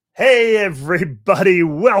Hey, everybody,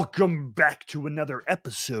 welcome back to another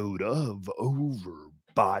episode of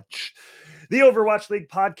OverBOTCH, the Overwatch League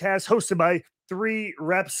podcast hosted by three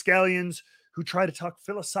rapscallions who try to talk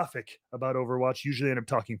philosophic about Overwatch, usually end up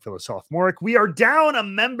talking philosophmoric. We are down a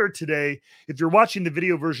member today. If you're watching the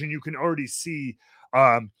video version, you can already see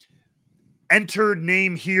enter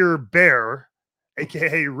name here Bear,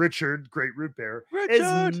 aka Richard, Great Root Bear,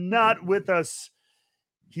 is not with us.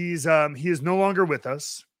 He is no longer with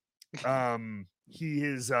us. He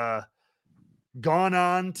is gone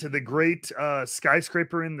on to the great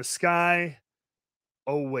skyscraper in the sky.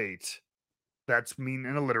 Oh, wait. That's mean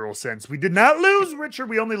in a literal sense. We did not lose Richard.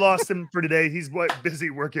 We only lost him for today. He's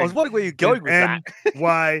busy working. I was wondering where you're going with that.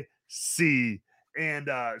 NYC. And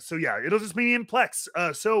so, yeah, it'll just be in Plex.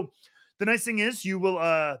 So the nice thing is you will,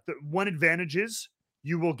 the one advantage is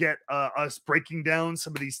you will get us breaking down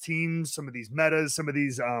some of these teams, some of these metas, some of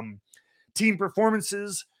these team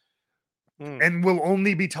performances. And we'll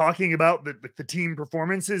only be talking about the team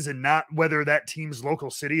performances and not whether that team's local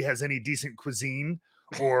city has any decent cuisine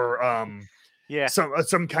or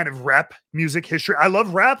some kind of rap music history. I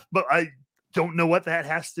love rap, but I don't know what that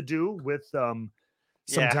has to do with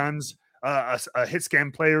sometimes a hit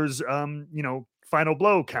scam player's final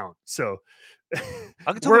blow count. So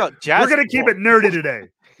I can talk about jazz. We're gonna keep it nerdy today.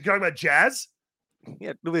 You talking about jazz?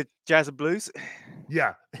 Yeah, with jazz and blues.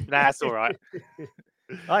 Yeah, that's all right.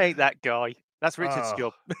 I ain't that guy. That's Richard's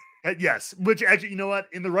job. Yes, which actually, you know what?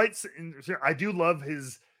 I do love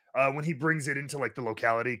his when he brings it into like the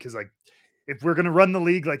locality, because like if we're gonna run the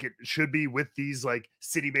league like it should be with these like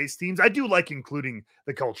city-based teams, I do like including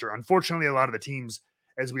the culture. Unfortunately, a lot of the teams,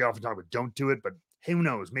 as we often talk about, don't do it. But who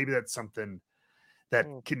knows? Maybe that's something that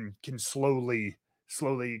can slowly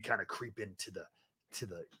kind of creep into the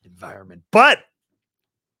environment. But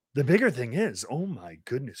the bigger thing is, oh my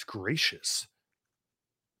goodness gracious.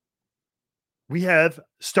 We have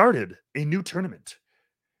started a new tournament.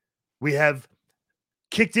 We have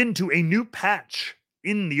kicked into a new patch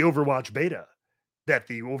in the Overwatch beta that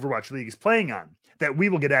the Overwatch League is playing on that we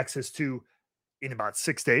will get access to in about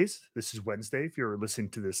 6 days. This is Wednesday, if you're listening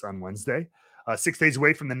to this on Wednesday. 6 days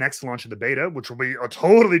away from the next launch of the beta, which will be a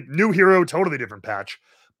totally new hero, totally different patch.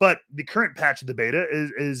 But the current patch of the beta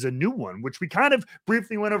is a new one, which we kind of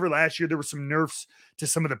briefly went over last year. There were some nerfs to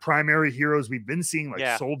some of the primary heroes we've been seeing,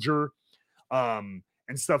 like Soldier, and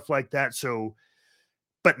stuff like that. So,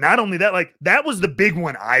 but not only that, like that was the big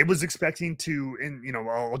one I was expecting to, and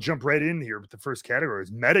I'll jump right in here with the first category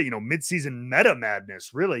is meta, mid-season meta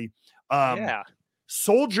madness, really.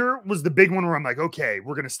 Soldier was the big one where I'm like, okay,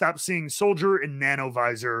 we're gonna stop seeing Soldier and Nano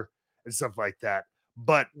Visor and stuff like that.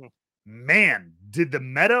 But man, did the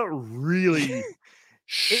meta really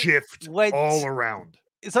shift all around?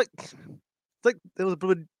 It's like there was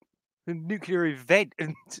a nuclear event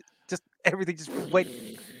and just everything just went.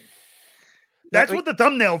 That's what the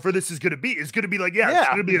thumbnail for this is going to be. It's going to be like, it's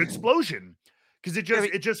going to be an explosion because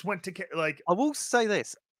it just went to like. I will say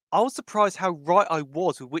this: I was surprised how right I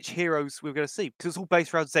was with which heroes we were going to see because it's all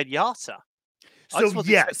based around Zenyatta. So I just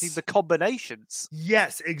wasn't expecting the combinations.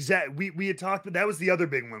 Yes, exactly. We had talked, but that was the other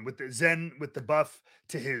big one with the Zen with the buff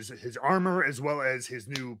to his armor as well as his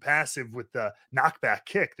new passive with the knockback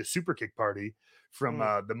kick, the super kick party from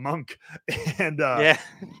the monk. And that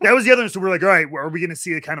was the other one. So we're like, all right, are we going to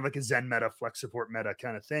see a kind of like a Zen meta, flex support meta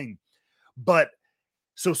kind of thing? But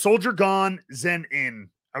so Soldier gone, Zen in.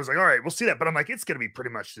 I was like, all right, we'll see that. But I'm like, it's going to be pretty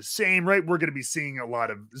much the same, right? We're going to be seeing a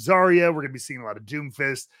lot of Zarya. We're going to be seeing a lot of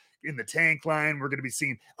Doomfist in the tank line. We're going to be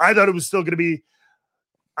seeing, I thought it was still going to be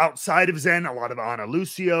outside of Zen, a lot of Ana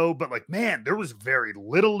Lucio, but like, man, there was very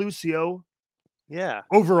little Lucio. Yeah.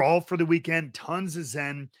 Overall for the weekend, tons of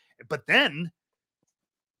Zen. But then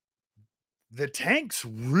the tanks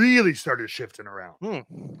really started shifting around.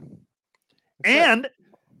 And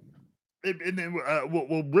then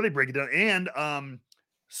we'll really break it down. And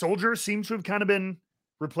Soldier seems to have kind of been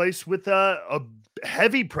replaced with a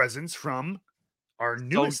heavy presence from our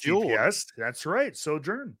newest DPS. That's right,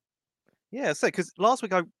 Sojourn. Yeah, so because last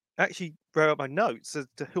week I actually wrote up my notes as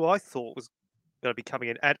to who I thought was going to be coming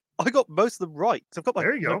in, and I got most of them right. So I've got my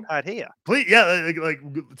notepad here. Please, like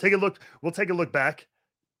take a look. We'll take a look back.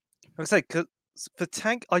 I was saying, because for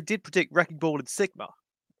tank, I did predict Wrecking Ball and Sigma.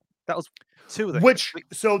 That was two of them.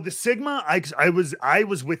 So the Sigma, I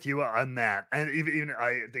was with you on that, and even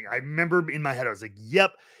I think I remember in my head I was like,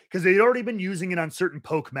 yep. Because they'd already been using it on certain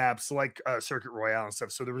poke maps like Circuit Royale and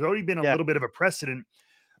stuff. So there was already been a little bit of a precedent.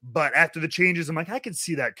 But after the changes, I'm like, I could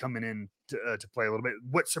see that coming in to play a little bit.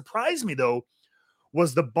 What surprised me, though,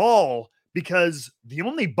 was the ball, because the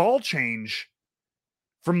only ball change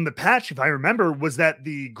from the patch, if I remember, was that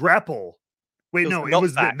the grapple Wait, It was no, the it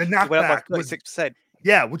was the knockback. It went up knockback by was 36%.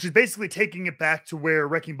 yeah, which is basically taking it back to where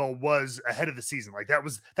Wrecking Ball was ahead of the season. Like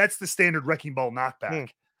that's the standard Wrecking Ball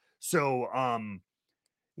knockback. So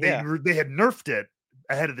Yeah. they had nerfed it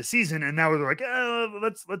ahead of the season, and now they're like,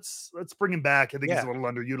 let's bring him back. I think he's a little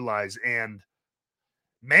underutilized. And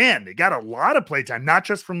man, they got a lot of playtime, not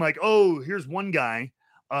just from like, oh, here's one guy,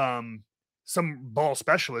 some ball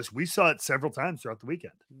specialist. We saw it several times throughout the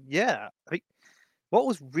weekend. Yeah. I mean, what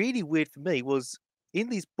was really weird for me was in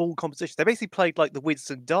these ball competitions, they basically played like the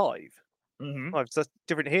Winston dive. Oh, so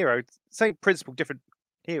different hero, same principle, different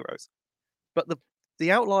heroes. But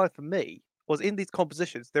the outlier for me was in these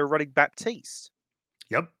compositions, they were running Baptiste.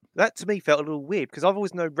 Yep. That to me felt a little weird because I've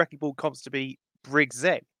always known Wrecking Ball comps to be Brig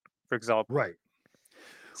Zen, for example. Right.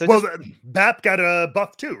 So well, Bap got a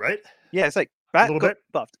buff too, right? Yeah, it's like Bap got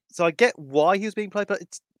buffed. So I get why he was being played, but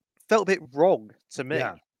it felt a bit wrong to me.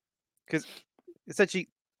 Because essentially,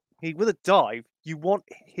 with a dive, you want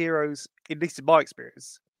heroes, at least in my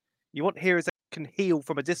experience, you want heroes that can heal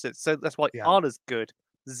from a distance. So that's why Ana's good,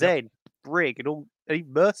 Zen, Brig, and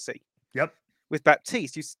even Mercy. Yep. With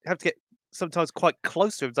Baptiste, you have to get sometimes quite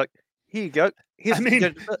close to him. It's like, here you go. Here's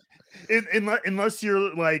unless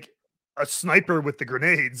you're like a sniper with the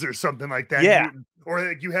grenades or something like that. Yeah. Or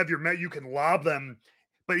like you have you can lob them,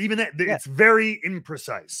 but even that it's very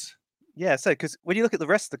imprecise. Yeah, so because when you look at the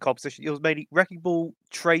rest of the composition, it was mainly Wrecking Ball,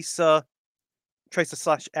 Tracer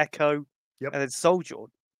 / Echo, and then Soldier.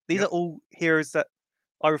 These are all heroes that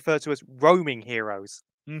I refer to as roaming heroes.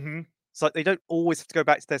 It's like they don't always have to go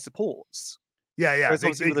back to their supports. Yeah. Whereas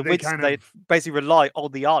obviously with the Winston, they basically rely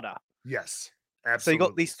on the Ana. Yes, absolutely. So you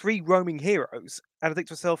got these 3 roaming heroes, and I think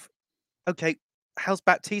to myself, okay, how's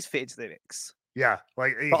Baptiste fit into the mix? Yeah,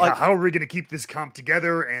 like how are we going to keep this comp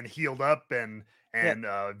together and healed up and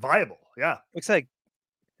viable? Yeah, like saying,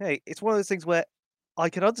 hey, it's one of those things where I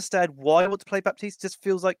can understand why I want to play Baptiste. It just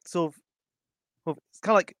feels like sort of, well, it's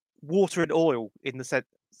kind of like water and oil in the sense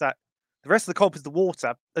that the rest of the comp is the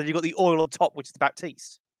water, and you've got the oil on top, which is the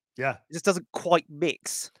Baptiste. Yeah, it just doesn't quite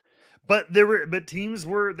mix. But teams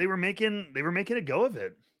were making a go of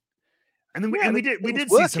it, and then we did working,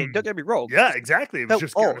 see some. Don't get me wrong. Yeah, exactly. It was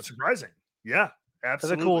just kind of surprising. Yeah,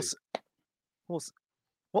 absolutely. And of course,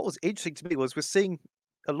 what was interesting to me was we're seeing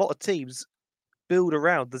a lot of teams build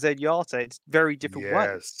around the Zenyatta in very different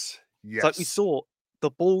ways. Yes. It's like we saw the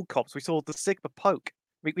ball cops, we saw the Sigma poke,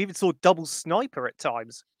 we even saw double sniper at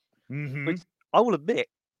times. Which I will admit,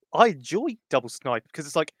 I enjoy double sniper because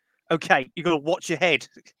it's like, okay, you got to watch your head.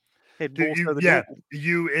 Especially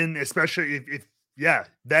if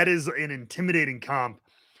that is an intimidating comp.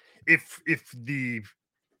 If the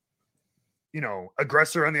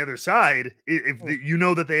aggressor on the other side,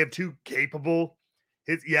 that they have 2 capable,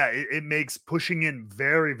 it makes pushing in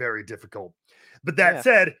very, very difficult. But that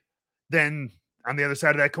said, then on the other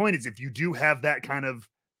side of that coin is if you do have that kind of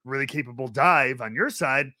really capable dive on your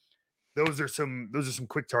side, those are some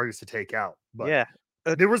quick targets to take out. But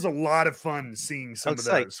there was a lot of fun seeing some of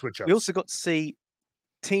the switch ups. We also got to see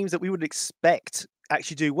teams that we would expect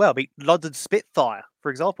actually do well. I mean, London Spitfire,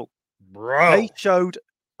 for example. They showed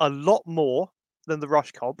a lot more than the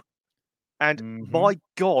Rush comp. And my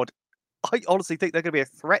God, I honestly think they're going to be a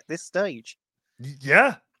threat this stage.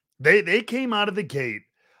 Yeah. They came out of the gate.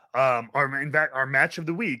 Our match of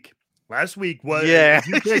the week last week was it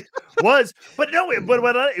was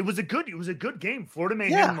a good game. Florida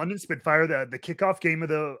Mayhem, London Spitfire, the kickoff game of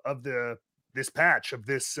this patch of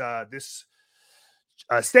this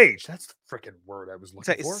stage. That's the freaking word I was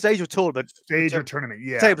looking for. Stage or tournament. Stage or tournament.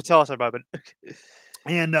 Yeah. Potato potato moment.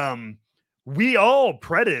 And we all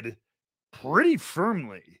pretted pretty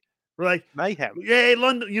firmly. We're like Mayhem. Yeah,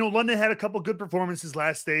 London. London had a couple good performances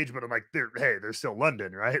last stage, but I'm like, they're still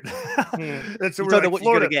London, right? That's so we're like, what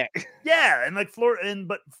Florida, you're gonna get. Yeah, and like Florida,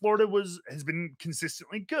 but Florida has been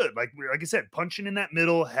consistently good. Like I said, punching in that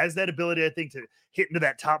middle, has that ability, I think, to hit into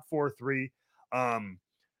that top 4-3.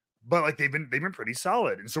 But like they've been pretty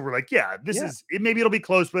solid, and so we're like, this is it. Maybe it'll be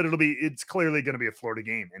close, but it's clearly going to be a Florida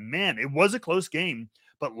game. And man, it was a close game,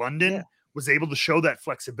 but London was able to show that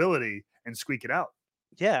flexibility and squeak it out.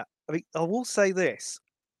 Yeah. I mean, I will say this.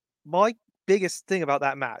 My biggest thing about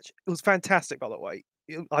that match, it was fantastic, by the way.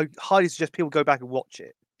 I highly suggest people go back and watch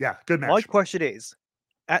it. Yeah, good match. My question is,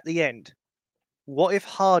 at the end, what if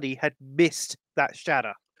Hardy had missed that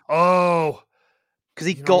shatter? Oh. Because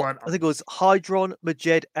he got, I think it was Hydron,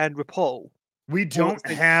 Majed, and Rapol. We don't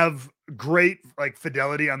have great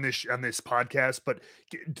fidelity on this podcast, but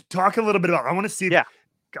talk a little bit about. I want to see.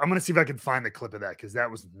 I'm going to see if I can find the clip of that because that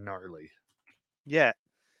was gnarly. Yeah.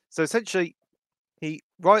 So essentially,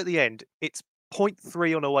 right at the end, it's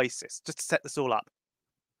 0.3 on Oasis, just to set this all up.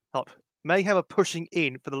 Mayhem are pushing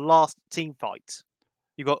in for the last team fight.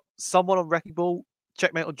 You've got someone on Wrecking Ball,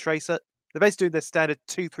 Checkmate on Tracer. They're basically doing their standard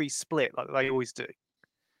 2-3 split like they always do.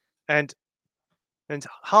 And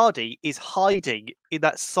Hardy is hiding in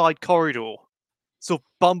that side corridor, sort of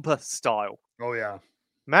bumper style. Oh yeah.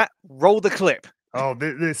 Matt, roll the clip. Oh,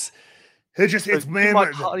 it's man,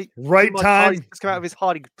 Hardy, right time. Let's come out of his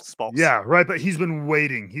hiding spots. Yeah, right. But he's been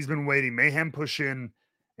waiting. Mayhem push in,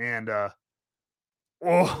 and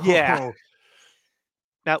yeah.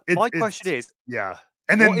 Now my question is, yeah,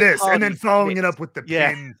 and then this, and then following it up with the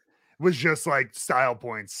pin was just like style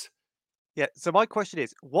points. Yeah. So my question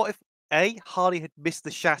is, what if A, Hardy had missed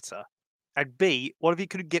the shatter, and B, what if he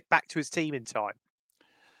couldn't get back to his team in time?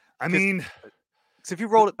 I mean, so if you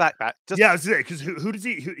roll it back, Matt, because who does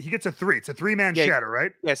he gets a 3? It's a 3-man shatter,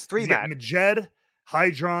 right? Yes, 3-man. Majed,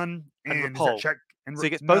 Hydron, and Rapol. So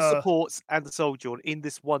he gets both supports and the soldier in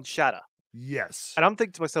this one shatter. Yes. And I'm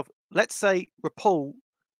thinking to myself, let's say Rapol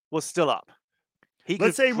was still up.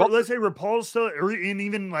 Let's say Rapol's still, or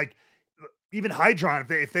even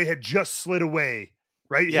Hydron, if they had just slid away,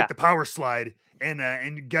 right? Hit the power slide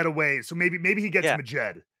and get away. So maybe he gets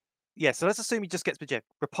Majed. Yeah, so let's assume he just gets Majed.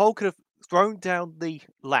 Rapol could have thrown down the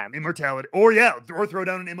lamp. Immortality. Or throw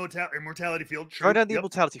down an immortality field. True. Throw down the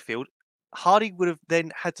immortality field. Hardy would have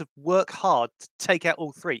then had to work hard to take out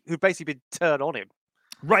all three, who'd basically been turned on him.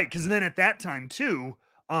 Right, because then at that time too,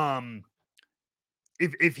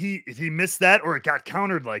 if he missed that or it got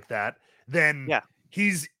countered like that, then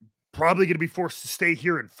he's probably going to be forced to stay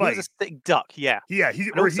here and fight. He's a stick duck, yeah.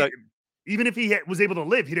 Even if he was able to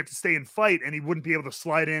live, he'd have to stay and fight, and he wouldn't be able to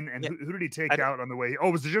slide in. And who did he take out on the way?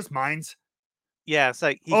 Oh, was it just mines? Yeah,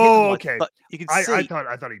 so he okay. But you can see, I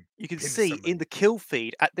thought he. You can see in the kill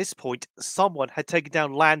feed at this point, someone had taken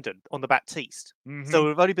down Landon on the Baptiste. So it would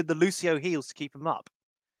have only been the Lucio heals to keep him up.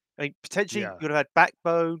 I mean, potentially you would have had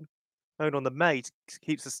Backbone on the maid to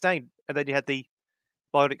keep sustained, and then you had the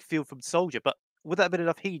bionic field from Soldier. But would that have been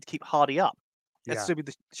enough heat to keep Hardy up? Assuming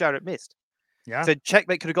the shadow had missed. Yeah. So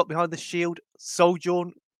Checkmate could have got behind the shield, Soldier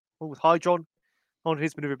with Hydron on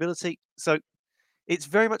his maneuverability. So it's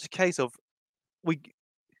very much a case of it's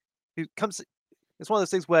one of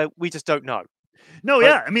those things where we just don't know. No,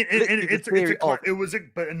 I mean, and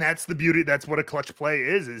that's the beauty. That's what a clutch play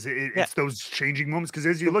is. It's those changing moments. Because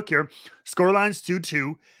as you look here, scorelines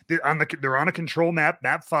 2-2. They're on a control map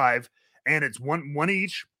 5, and it's one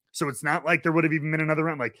each. So it's not like there would have even been another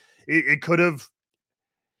round. Like it could have.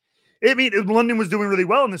 I mean, London was doing really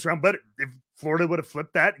well in this round, but if Florida would have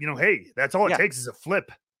flipped that, hey, that's all it takes is a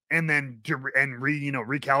flip, and then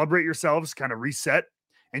recalibrate yourselves, kind of reset,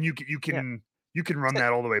 and you can run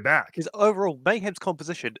that all the way back. Because overall, Mayhem's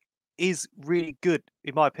composition is really good,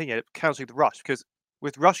 in my opinion, at countering the rush. Because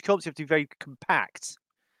with rush comps, you have to be very compact.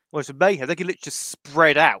 Whereas with Mayhem, they can literally just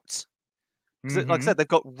spread out. Like I said, they've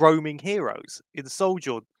got roaming heroes in the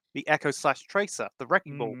Soldier, the Echo/Tracer, the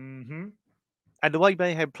Wrecking Ball. And the way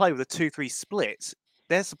Mayhem play with a 2-3 split,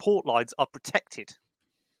 their support lines are protected.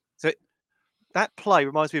 So that play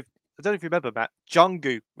reminds me of, I don't know if you remember, Matt,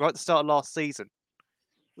 Jungu, right at the start of last season,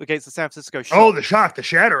 against the San Francisco Shock. Oh, the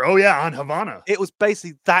shatter. Oh, yeah, on Havana. It was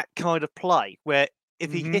basically that kind of play where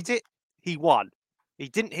if he hit it, he won. He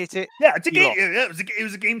didn't hit it. Yeah, it's a game. It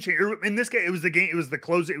was a game changer. In this game, it was the game. It was the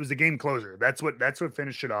closer. It was the game closer. That's what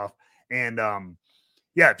finished it off. And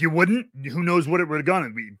if you wouldn't, who knows what it would have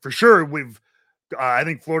gone. For sure, I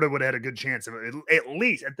think Florida would have had a good chance of it,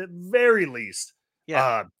 at the very least,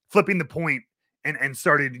 flipping the point and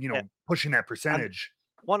started, pushing that percentage.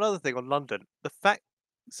 And one other thing on London, the fact.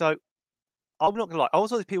 So, I'm not gonna lie. I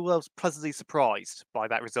was one of the people that was pleasantly surprised by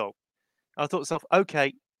that result. I thought to myself,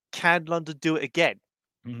 okay, can London do it again?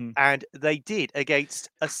 And they did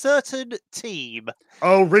against a certain team.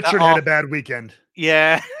 Oh, Richard had a bad weekend.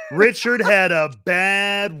 Yeah, Richard had a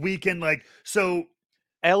bad weekend.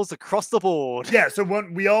 L's across the board. Yeah, so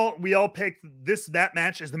we all picked that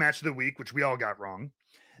match as the match of the week, which we all got wrong.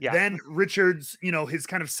 Yeah. Then Richard's, his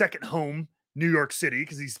kind of second home, New York City,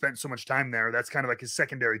 because he spent so much time there. That's kind of like his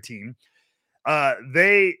secondary team.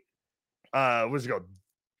 They what's it called?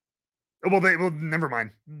 Well, never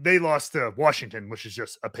mind. They lost to Washington, which is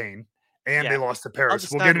just a pain, and they lost to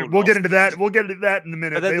Paris. We'll get into that. We'll get into that in a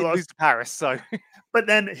minute. But then they lost to Paris, so. But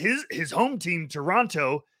then his home team,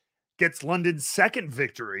 Toronto, gets London's second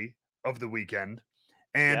victory of the weekend,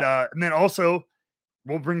 and then also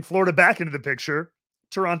we'll bring Florida back into the picture.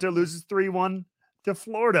 Toronto loses 3-1 to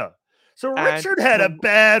Florida. So Richard had a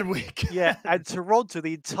bad week. Yeah, and Toronto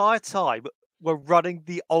the entire time were running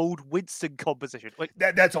the old Winston composition.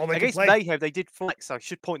 That's all they could play. Against Mayhem, they did flex, so I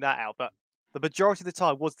should point that out. But the majority of the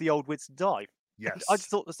time was the old Winston dive. Yes. And I just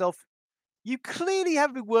thought to myself, You clearly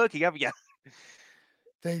haven't been working, have you?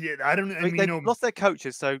 I don't. I I mean, mean, they've lost their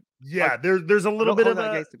coaches, so yeah. There's a I'm little not bit holding of that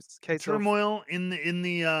a against them. It's a case of turmoil in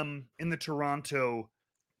the Toronto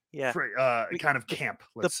yeah. I mean, kind of camp.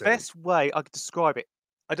 the Let's say. best way I could describe it,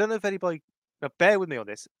 I don't know if anybody now bear with me on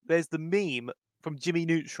this. There's the meme from Jimmy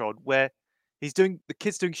Neutron where the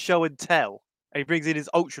kid's doing show and tell, and he brings in his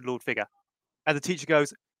Ultra Lord figure, and the teacher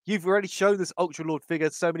goes, "You've already shown this Ultra Lord figure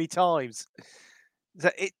so many times."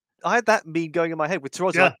 So I had that meme going in my head with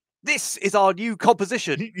Toronto, Yeah. like, "This is our new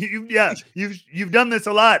composition." You've done this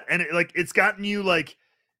a lot, and it's gotten you like,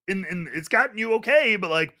 it's gotten you okay,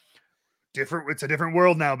 but like different. It's a different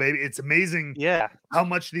world now, baby. It's amazing Yeah, how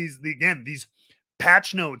much these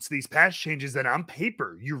patch notes, these patch changes that on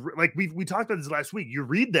paper like we talked about this last week. You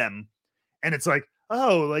read them, and it's like,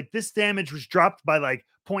 oh, like this damage was dropped by like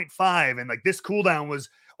 0.5, and like this cooldown was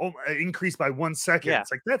increased by 1 second. yeah,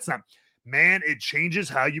 It's like that's not. Man, it changes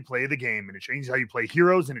how you play the game, and it changes how you play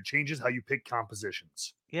heroes, and it changes how you pick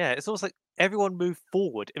compositions. yeah. It's almost like everyone moved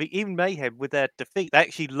forward. I mean, even Mayhem with their defeat, they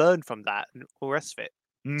actually learned from that and all the rest of it.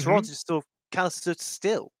 Hmm. Toronto just still kind of stood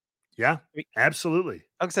still. Yeah, I mean, absolutely.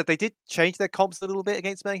 like I said, they did change their comps a little bit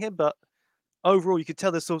against Mayhem, but overall, you could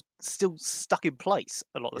tell they're still stuck in place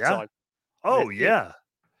a lot of the Yeah. time. And Oh, yeah.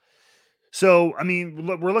 So, I mean,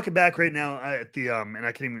 we're looking back right now at the and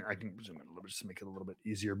I can zoom in a little bit just to make it a little bit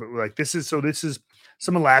easier. But like this is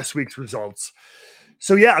some of last week's results.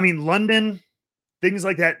 So yeah, I mean, London, things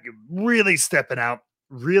like that, really stepping out,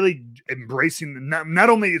 really embracing not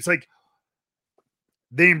only it's like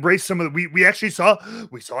they embrace some of the we actually saw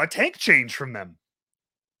a tank change from them.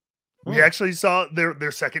 We Mm. actually saw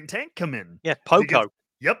their second tank come in Yeah, because Poco.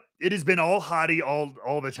 yep, it has been all hottie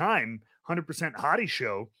all the time, 100% hottie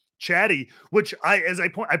show, chatty. Which I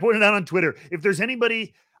pointed out on Twitter. If there's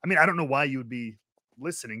anybody, I mean, I don't know why you would be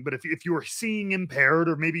listening, but if you were seeing Impaired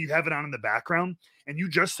or maybe you have it on in the background and you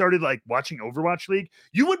just started like watching Overwatch League,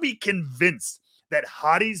 you would be convinced that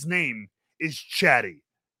Hottie's name is Chatty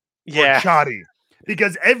or Yeah, Chatty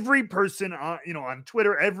because every person on on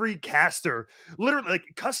Twitter, every caster, literally like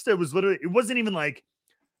Custa was literally it wasn't even like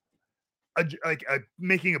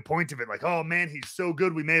making a point of it, like, oh man, he's so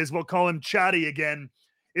good, we may as well call him Chatty again.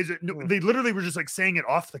 Is it? No, mm. they literally were just like saying it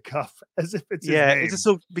off the cuff as if it's his Yeah. It just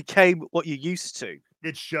name. sort of became what you're used to.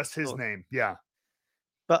 It's just his Sort of. name. Yeah.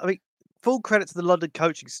 But I mean, full credit to the London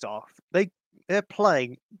coaching staff. They're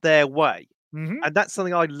playing their way, Hmm. and that's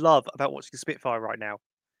something I love about watching Spitfire right now.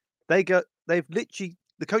 They've literally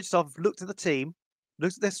the coaching staff have looked at the team,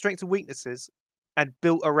 looked at their strengths and weaknesses, and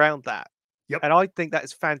built around that. Yep. And I think that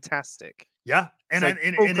is fantastic. Yeah. And So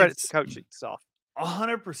and full and credit to the it's coaching staff.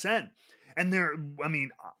 100%. And they're, I mean,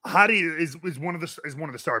 Hadi is one of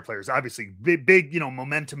the star players, obviously big,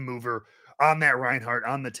 momentum mover on that Reinhardt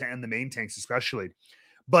on the main tanks especially.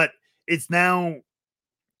 But it's now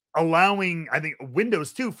allowing, I think,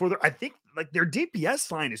 windows too for I think like their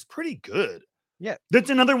DPS line is pretty good. Yeah. That's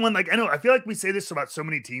another one. Like I feel like we say this about so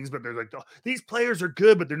many teams, but they're like, oh, these players are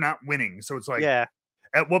good, but they're not winning. So it's like Yeah.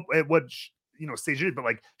 at what stage it is, but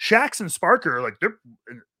like Shax and Sparker are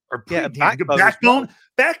Yeah. pretty And damn good. Backbone as well.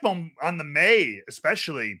 Backbone on the May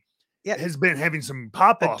especially Yeah. has been having some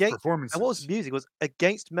pop off Against and what was performances. amusing was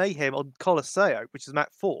against Mayhem on Colosseo, which is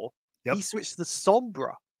map 4, he Yep. switched to the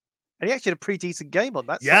Sombra. And he actually had a pretty decent game on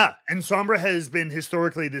that side. Yeah, and Sombra has been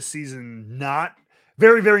historically this season not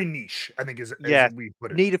very, very niche, I think as Yeah. we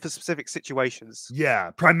put it. Needed for specific situations. Yeah,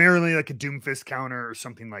 primarily like a Doomfist counter or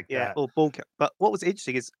something like Yeah, that. or ball ca But what was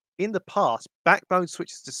interesting is in the past, Backbone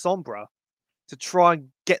switches to Sombra to try and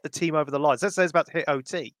get the team over the lines. Let's say it's about to hit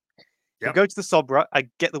OT. He'll Yep. go to the Sombra and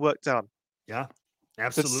get the work done. Yeah,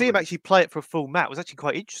 So to see him absolutely. actually play it for a full map was actually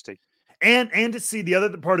quite interesting. And to see the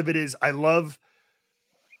other part of it is I love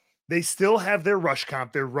they still have their rush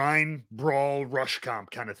comp, their Rhine brawl rush comp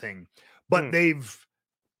kind of thing. But Mm,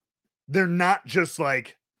 they're not just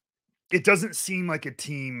like it doesn't seem like a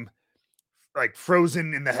team like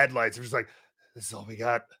frozen in the headlights. It's just like this is all we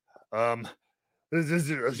got. Um let's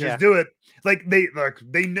yeah, just do it. Like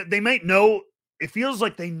they might know. It feels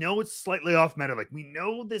like they know it's slightly off meta. Like we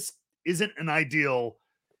know this isn't an ideal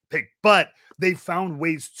pick, but they found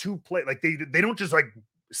ways to play. Like they don't just like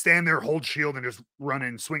stand there, hold shield, and just run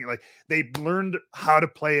and swing it. Like they learned how to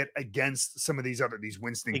play it against some of these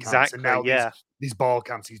Winston comps, and exactly, now yeah. these ball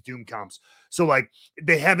comps, these Doom comps. So like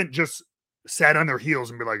they haven't just sat on their heels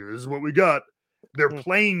and be like, "This is what we got." They're Mm,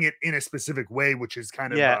 playing it in a specific way, which is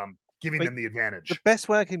kind of yeah. giving I mean, them the the advantage. best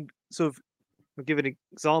way I can sort of give an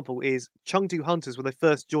example is Chengdu Hunters when they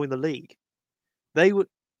first joined the league. They were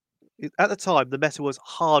at the time the meta was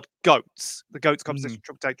hard goats. The goats Mhm. composition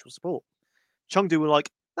triple tank triple support. Chengdu were like,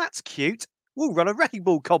 that's cute. we'll run a wrecking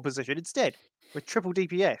ball composition instead with triple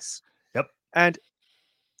DPS. Yep. And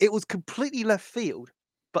it was completely left field,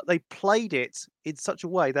 but they played it in such a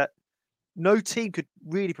way that no team could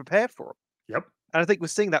really prepare for them. Yep. And I think we're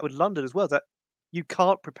seeing that with London as well, that you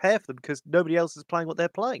can't prepare for them because nobody else is playing what they're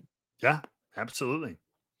playing. Yeah, absolutely.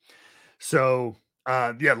 So,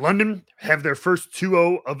 yeah, London have their first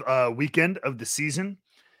 2-0 of weekend of the season,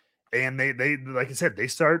 and they like I said, they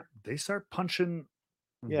start punching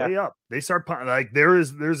way up. They start like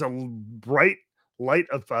there's a bright light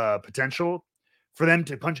of potential for them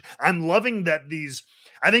to punch. I'm loving that these.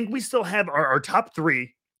 I think we still have our top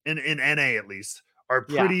three in NA at least are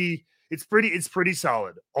pretty. It's pretty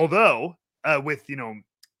solid. Although with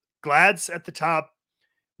Glads at the top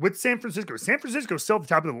with San Francisco still at the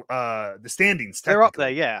top of the standings. They're up there,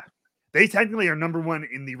 yeah. They technically are number one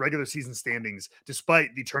in the regular season standings,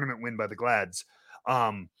 despite the tournament win by the Glads.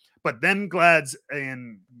 But then Glads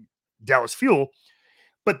and Dallas Fuel,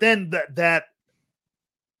 but then that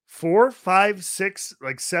 4, 5, 6,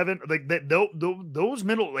 like 7, like that those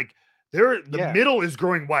middle, like middle is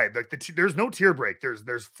growing wide. Like there's no tier break.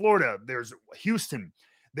 There's Florida, there's Houston,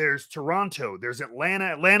 there's Toronto, there's Atlanta.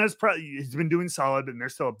 Atlanta's probably has been doing solid, and they're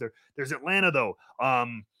still up there. There's Atlanta though.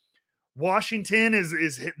 Washington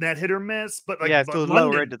is hitting that hit or miss, but like it's the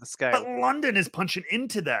lower end of the scale. But London is punching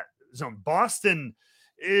into that zone. Boston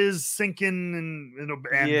is sinking, and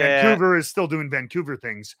Vancouver is still doing Vancouver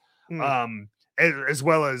things, as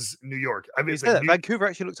well as New York. I mean, Vancouver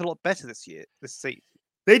actually looked a lot better this season.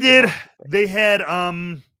 They did. They had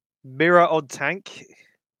Mirror on tank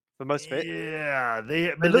for most of it. Yeah, they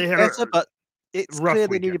had better, but it's clear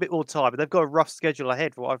they need a bit more time, but they've got a rough schedule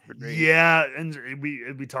ahead for what I've been reading. Yeah, and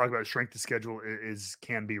we talk about strength of schedule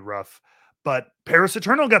can be rough, but Paris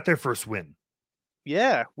Eternal got their first win.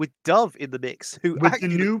 Yeah, with Dove in the mix, with the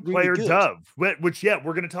new player really Dove, which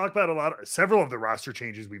we're going to talk about several of the roster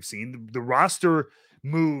changes we've seen. The roster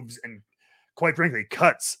moves and quite frankly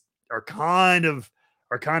cuts are kind of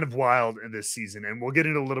wild in this season, and we'll get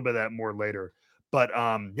into a little bit of that more later. But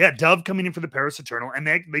Dove coming in for the Paris Eternal, and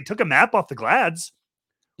they took a map off the Glads,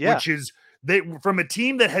 which is from a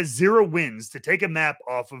team that has 0 wins to take a map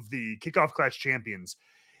off of the Kickoff Clash champions.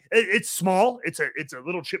 It's small. It's a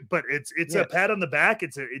little chip, but it's a pat on the back.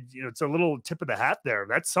 It's a little tip of the hat there.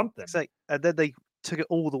 That's something. And then they took it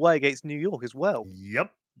all the way against New York as well.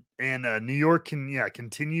 Yep. And New York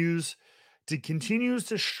continues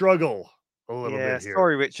to struggle a little bit here.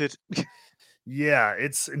 Sorry, Richard. Yeah,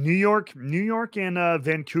 it's New York and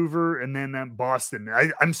Vancouver, and then Boston.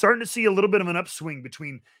 I'm starting to see a little bit of an upswing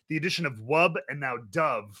between the addition of Wub and now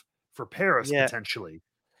Dove for Paris potentially.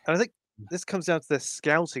 And I think this comes down to their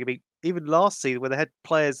scouting. I mean, even last season where they had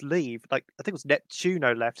players leave, like I think it was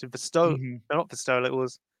Neptuno left and Vistola, not Vistola, it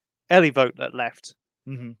was Elivote that left.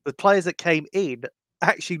 The players that came in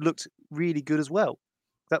actually looked really good as well.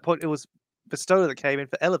 At that point, it was Vistola that came in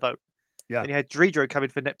for Elivote. Yeah. And you had Dredro coming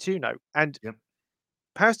for Neptuno. And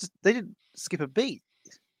Paris, they didn't skip a beat.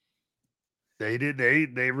 They did.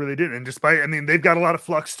 They really did. And they've got a lot of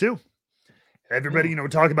flux too. Everybody,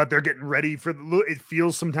 talk about they're getting ready for it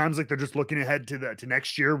feels sometimes like they're just looking ahead to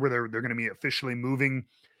next year where they're going to be officially moving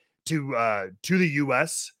to the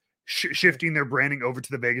US, shifting their branding over to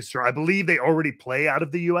the Vegas Tour. I believe they already play out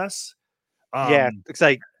of the US. Them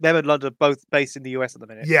and London both based in the US at the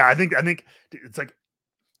minute. Yeah, I think it's like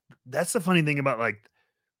that's the funny thing about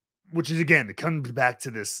which is again, it comes back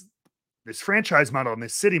to this franchise model and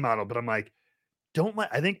this city model, but I'm like,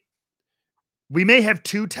 I think we may have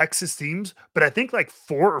 2 Texas teams, but I think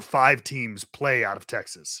 4 or 5 teams play out of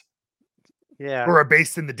Texas. Yeah. Or are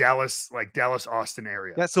based in the Dallas Austin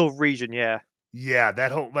area. That sort of region, yeah. Yeah,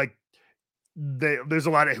 that whole there's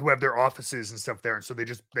a lot of who have their offices and stuff there, and so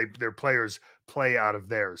their players play out of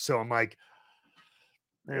there. So I'm like,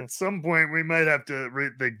 at some point we might have to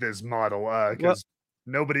rethink this model because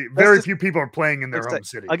very few people are playing in their home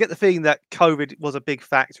city. I get the feeling that COVID was a big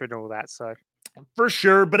factor in all that. So for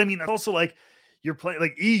sure, but I mean, also you're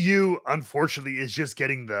playing EU. Unfortunately, is just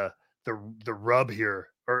getting the rub here,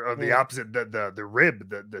 or the opposite, the rib,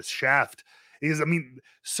 the shaft. Is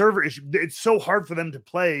server issue. It's so hard for them to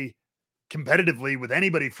play competitively with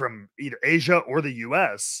anybody from either Asia or the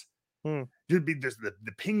US. The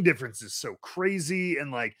ping difference is so crazy,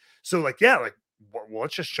 and well,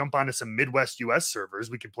 let's just jump onto some Midwest US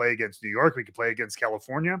servers. We could play against New York, we could play against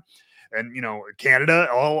California, and Canada,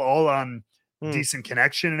 all on decent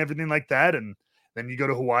connection and everything like that. And then you go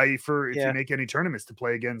to Hawaii for if you make any tournaments to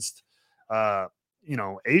play against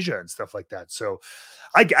Asia and stuff like that. So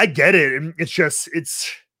I get it, and it's just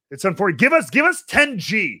it's unfortunate. Give us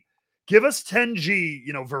 10G. give us 10G,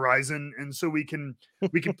 Verizon, and so we can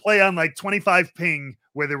play on like 25 ping,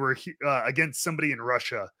 whether we're against somebody in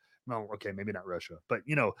Russia. No, okay, maybe not Russia, but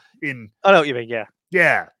in I know what you mean.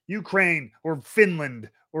 Yeah, Ukraine or Finland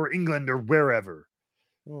or England or wherever.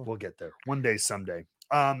 We'll get there one day, someday.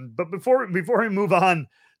 But before we move on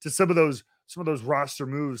to some of those roster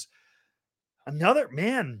moves, another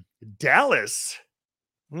Dallas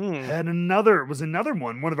had another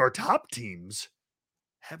one of our top teams.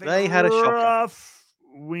 They had a rough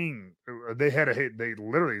wing. They had a hit.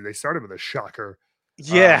 They started with a shocker.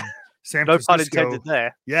 Yeah, San no Francisco, pun intended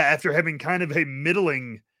there. Yeah, after having kind of a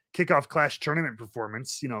middling kickoff clash tournament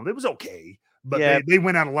performance, it was okay, but they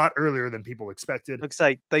went out a lot earlier than people expected. Like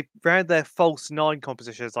I say, they ran their false nine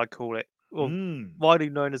composition, as I call it, or widely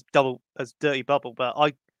known as Dirty Bubble, but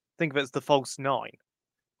I think of it as the false nine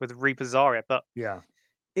with Reaper Zarya. But yeah,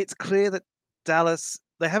 it's clear that Dallas,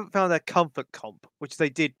 they haven't found their comfort comp, which they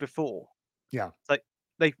did before. Yeah, like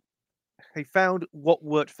they found what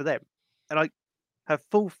worked for them, and I have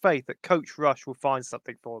full faith that Coach Rush will find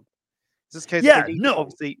something for them. It's just a case that they need to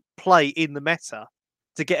obviously play in the meta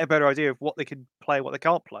to get a better idea of what they can play, what they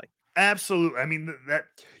can't play. Absolutely. I mean, that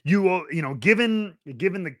given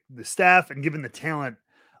the staff and given the talent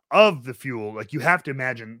of the Fuel, like, you have to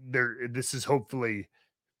imagine this is hopefully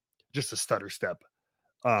just a stutter step.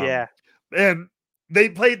 And they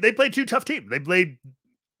played two tough teams. They played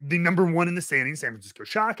the number one in the standings, San Francisco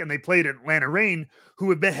Shock, and they played Atlanta Reign,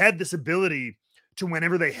 who had this ability to,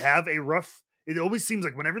 whenever they have a rough, it always seems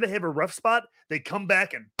like whenever they have a rough spot, they come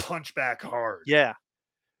back and punch back hard. Yeah.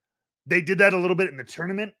 They did that a little bit in the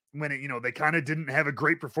tournament when they kind of didn't have a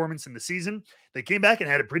great performance in the season. They came back and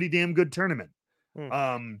had a pretty damn good tournament.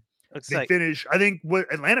 They finished, I think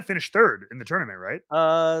Atlanta finished third in the tournament,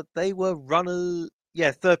 right? They were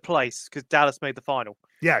third place because Dallas made the final.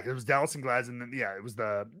 Yeah, it was Dallas and Glads, and then it was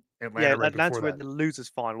the Atlanta. Yeah, Atlanta were in the losers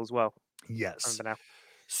final as well. Yes. Now.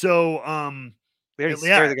 So the only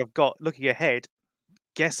scary thing I've got looking ahead,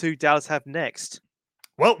 guess who Dallas have next?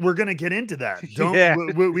 Well, we're gonna get into that.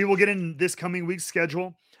 We will get in this coming week's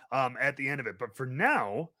schedule at the end of it. But for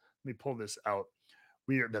now, let me pull this out.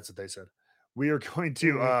 That's what they said. We are going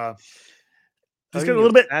to just get a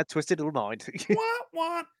little bit twisted little mind.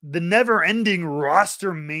 what? The never-ending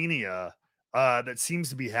roster mania that seems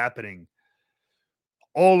to be happening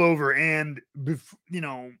all over. And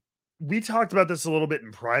we talked about this a little bit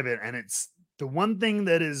in private, and it's the one thing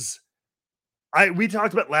that is we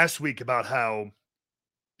talked about last week about how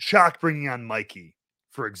Shock bringing on Mikey,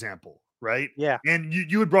 for example, right? Yeah. And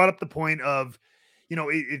you had brought up the point of,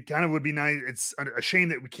 it kind of would be nice. It's a shame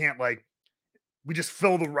that we can't, we just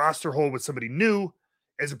fill the roster hole with somebody new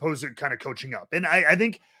as opposed to kind of coaching up. And I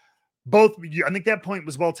think I think that point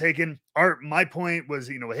was well taken. My point was,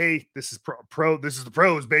 hey, this is pro, this is the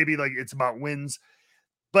pros, baby. Like, it's about wins.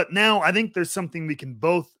 But now I think there's something we can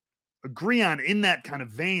both agree on in that kind of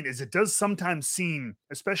vein, is it does sometimes seem,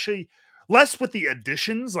 especially less with the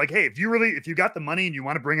additions, like, hey, if you got the money and you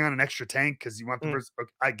want to bring on an extra tank because you want the person,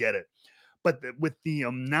 I get it. But with the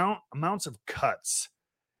amounts of cuts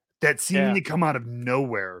that seemingly come out of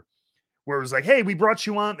nowhere, where it was like, hey, we brought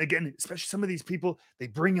you on again, especially some of these people, they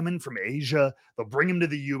bring them in from Asia, they'll bring them to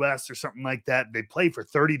the US or something like that. They play for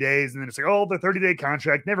 30 days and then it's like, oh, the 30-day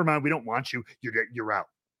contract, never mind, we don't want you, you're out.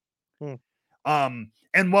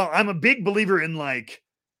 And while I'm a big believer in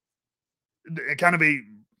kind of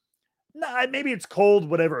maybe it's cold,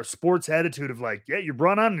 whatever, a sports attitude of you're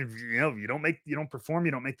brought on, and if you don't perform,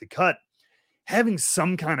 you don't make the cut, having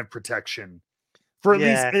some kind of protection for at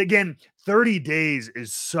least, again, 30 days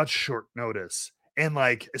is such short notice, and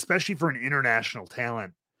especially for an international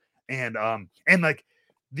talent, and the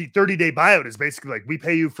 30-day buyout is basically we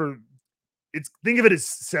pay you for think of it as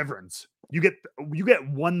severance. You get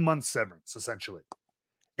 1 month severance essentially,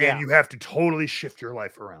 and you have to totally shift your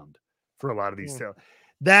life around for a lot of these sales.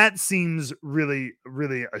 That seems really,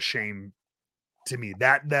 really a shame to me,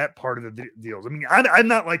 that part of the deals. I mean, I'm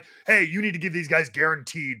not like, hey, you need to give these guys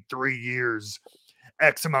guaranteed 3 years,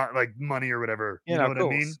 X amount, money or whatever. You know what I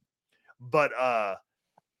mean? But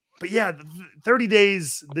yeah, 30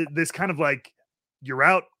 days, this kind of you're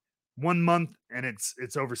out 1 month and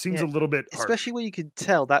it's over. Seems a little bit harsh. Especially when you can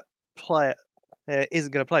tell that player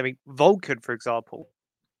isn't going to play. I mean, Vulcan, for example,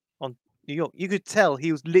 on New York, you could tell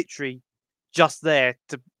he was literally just there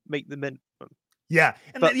to make the minimum. Yeah.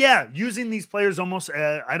 And using these players almost,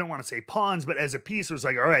 I don't want to say pawns, but as a piece, it was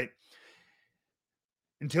all right,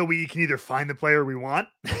 until we can either find the player we want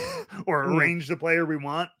or arrange the player we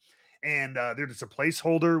want. And they're just a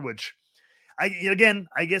placeholder, which I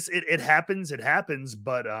guess it happens,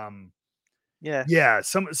 but Yeah. Yeah,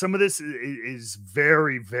 some of this is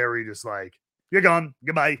very, very just like, "You're gone.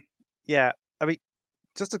 Goodbye." Yeah. I mean,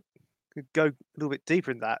 just to go a little bit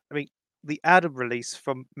deeper in that, I mean, the Adam release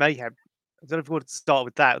from Mayhem, I don't know if you want to start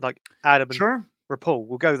with that, like Adam and Sure. Rapul.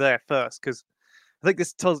 We'll go there first because I think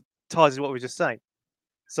this ties into what we were just saying.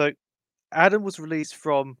 So Adam was released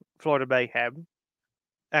from Florida Mayhem,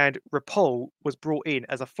 and Rapul was brought in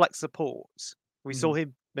as a flex support. We saw Mhm.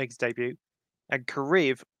 him make his debut, and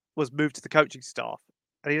Kariv was moved to the coaching staff,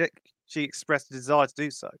 and she expressed a desire to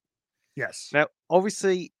do so. Yes. Now,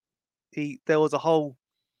 obviously, there was a whole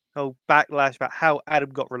backlash about how Adam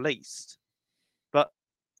got released, but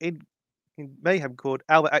in Mayhem Chord,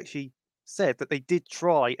 Albert actually said that they did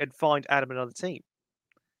try and find Adam another team.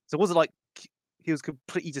 So it wasn't like he was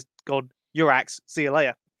completely just gone, "Your axe, see you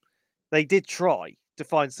later." They did try to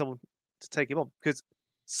find someone to take him on because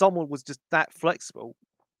someone was just that flexible.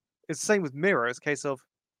 It's the same with Miro. It's a case of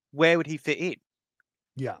where would he fit in?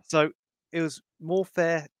 Yeah. So it was more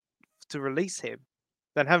fair to release him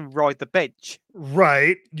than have him ride the bench.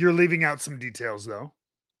 Right. You're leaving out some details though.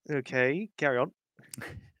 Okay, carry on.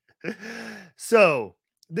 So,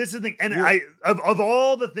 this is the thing, and You're of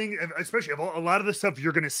all the things, especially of a lot of the stuff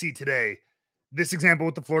you're gonna see today, this example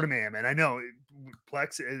with the Florida Mayhem, and I know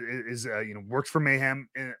Plex is works for Mayhem,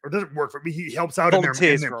 or doesn't work for me. He helps out in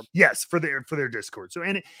volunteers their from. yes, for their Discord. So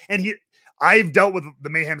and he I've dealt with the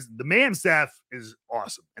Mayhem staff is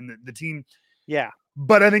awesome, and the team, Yeah.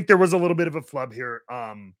 but I think there was a little bit of a flub here.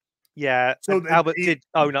 Yeah, So and Albert did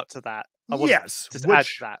own up to that. I want yes, to just add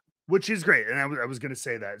to that. which is great, and I was going to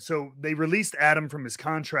say that. So they released Adam from his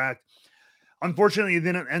contract. Unfortunately,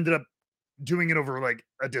 then it ended up doing it over like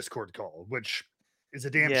a Discord call, which is a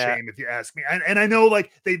damn Yeah, shame if you ask me. And I know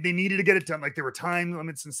like they needed to get it done, like there were time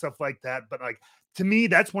limits and stuff like that. But like to me,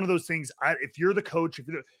 that's one of those things. If you're the coach,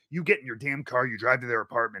 you get in your damn car, you drive to their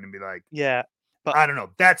apartment and be like, yeah, but I don't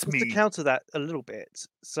know, that's just to me. counter that a little bit,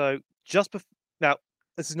 so just before now,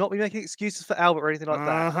 this is not me making excuses for Albert or anything like that.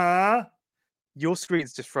 Uh huh. Your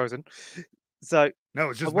screen's just frozen. So No,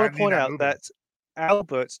 it's I just want to me point not out moving. that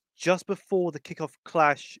Albert, just before the kickoff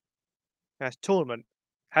Clash tournament,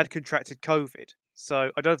 had contracted COVID.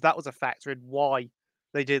 So I don't know if that was a factor in why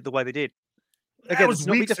they did it the way they did. That Again, this was is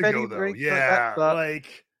not me weeks defending ago, him or though. anything like that, Yeah, but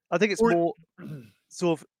like I think it's or more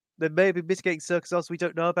sort of there may have been mitigating circumstances we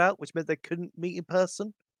don't know about, which meant they couldn't meet in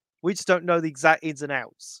person. We just don't know the exact ins and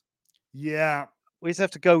outs. yeah, We just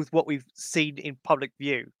have to go with what we've seen in public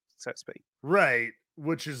view, so to speak. right.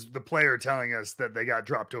 Which is the player telling us that they got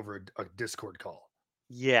dropped over a Discord call.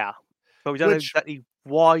 Yeah, but we don't know Which, exactly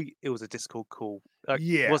why it was a Discord call. Like,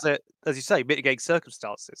 yeah, was it, as you say, mitigating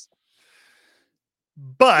circumstances?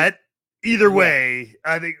 but either Yeah, way,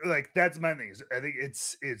 I think like that's my thing. I think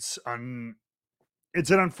it's an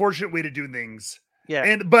unfortunate way to do things. yeah.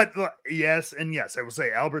 And but yes, and yes, I will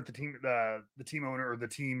say Albert, the team owner or the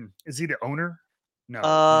team, is he the owner? No,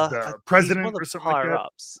 he's the He's president one of or the something like higher that.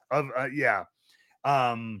 ups. Of yeah.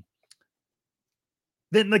 Um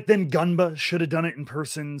then Gunba should have done it in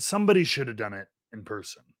person. Somebody should have done it in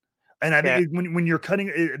person. And I think Yeah, when you're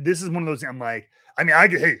cutting this is one of those I'm like, I mean,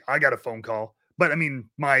 I got a phone call, but I mean,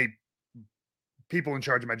 my people in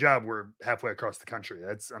charge of my job were halfway across the country.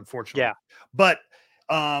 That's unfortunately. yeah, But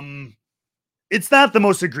um it's not the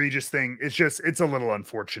most egregious thing. It's just it's a little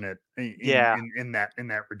unfortunate yeah. in that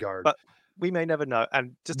regard. But we may never know.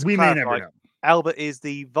 And just to We may never clarify, know. Albert is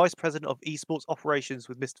the vice president of esports operations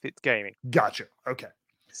with Misfits Gaming. Gotcha. Okay.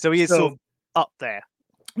 So he is sort So of up there.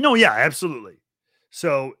 no, yeah, absolutely.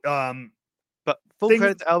 So But full things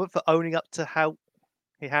credit to Albert for owning up to how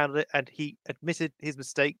he handled it and he admitted his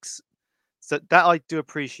mistakes. So that I do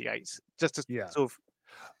appreciate. Just to yeah. sort of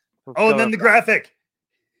Oh, go and then over the that. graphic.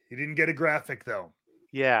 He didn't get a graphic though.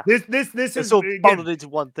 Yeah. This It's is sort of again. bundled into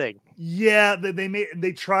one thing. Yeah,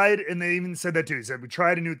 they tried, and they even said that too. He said we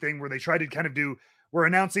tried a new thing where they tried to kind of do. We're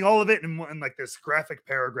announcing all of it in like this graphic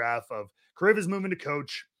paragraph of Kariv is moving to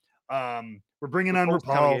coach. We're bringing on Reports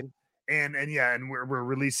coming Rapal, in. and yeah, and we're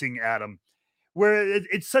releasing Adam. Where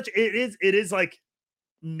it's such it is like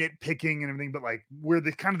nitpicking and everything, but like where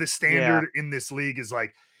the kind of the Yeah. standard in this league is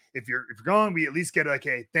like if you're going, we at least get like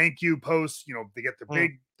a thank you post. You know, they get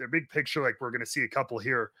Mm. their big picture. Like we're gonna see a couple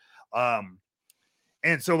here.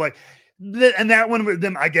 And so like and that one with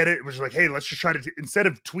them, I get it. It was like, hey, let's just try to instead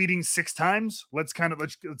of tweeting 6 times, let's kind of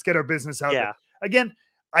let's get our business out there. Yeah. Again,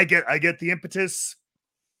 I get the impetus.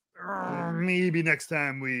 Mm. Maybe next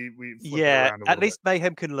time we flip it Yeah. around a At little bit. least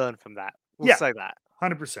Mayhem can learn from that. We'll Yeah, say that.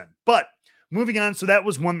 100%. But moving on, so that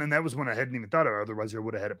was one, and that was one I hadn't even thought of. Otherwise, I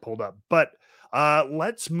would have had it pulled up. But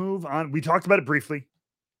let's move on. We talked about it briefly.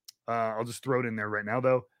 I'll just throw it in there right now,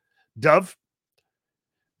 though. Dove,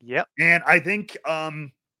 Yep. And I think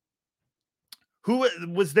who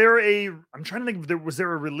was there I'm trying to think if was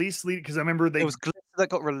there a release lead because I remember It they was Glitter that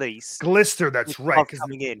got released Glister, with that's right, Puff because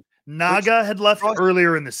coming in, which Naga had left surprised me.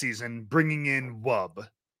 earlier in the season, bringing in Wub.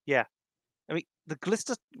 Yeah. I mean, the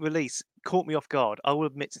Glister release caught me off guard. I will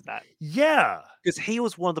admit to that Yeah, because he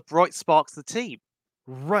was one of the bright sparks of the team.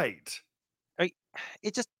 right. I mean,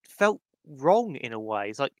 it just felt wrong in a way.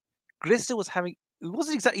 It's like Glister was having. He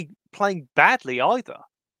wasn't exactly playing badly either.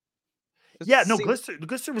 It Yeah, no, seemed,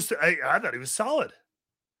 Glister was I thought he was solid.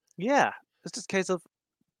 yeah, it's just a case of,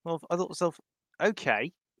 well, I thought to myself,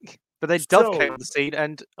 okay, but then Dove came So on the scene,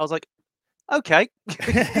 and I was like, okay,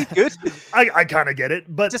 he's good. I kind of get it,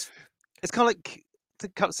 but Just it's kind of like a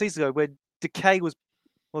couple of seasons ago when Decay was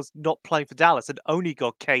not playing for Dallas and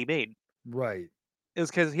Onigod came in. right, It was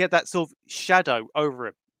because he had that sort of shadow over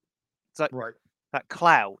him. It's like right. that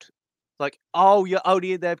cloud. Like, oh, you're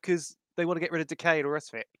only in there because they want to get rid of Decay and the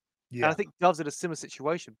rest of it. And I Yeah, think Dove's in a similar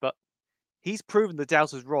situation, but he's proven the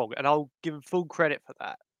Dallas was wrong, and I'll give him full credit for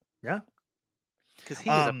that yeah. because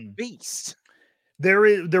he is a Um, beast.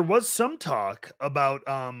 there was some talk about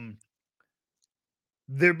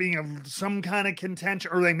there being some kind of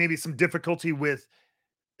contention or like maybe some difficulty with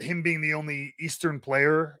him being the only Eastern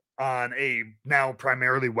player on a now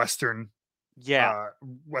primarily Yeah, uh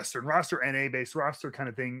Western roster, NA based roster kind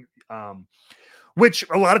of thing. Which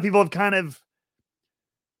a lot of people have kind of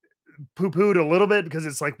poo-pooed a little bit because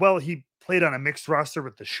it's like, well, he played on a mixed roster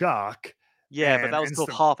with the Shock yeah, but that was and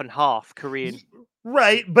sort of some half and half Korean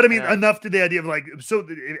right, but I mean NA. enough to the idea of like so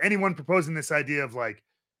anyone proposing this idea of like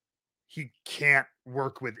he can't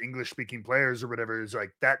work with English speaking players or whatever is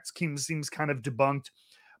like that seems kind of debunked.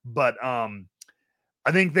 But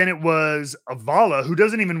I think then it was Avala who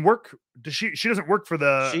doesn't even work. Does she doesn't work for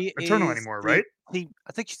the She Eternal is anymore, the right? team.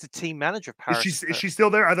 I think she's the team manager of Is Paris. she still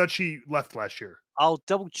there? I thought she left last year. I'll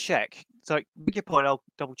double check. So, make your point. I'll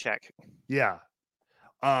double check. Yeah.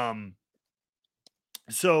 Um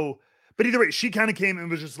so but either way, she kind of came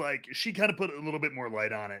and was just like she kind of put a little bit more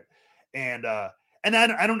light on it. And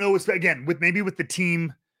I don't know, again, with maybe with the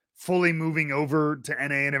team fully moving over to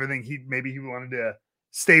NA and everything, he wanted to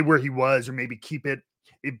stay where he was or maybe keep it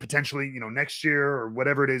potentially, next year or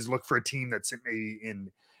whatever it is, look for a team that's maybe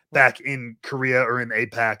in Hmm. back in Korea or in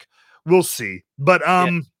APAC. We'll see. But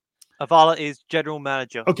Yeah, Avala is general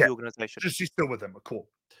manager of okay. the organization. Just she's still with him. Cool.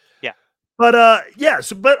 Yeah, But yeah,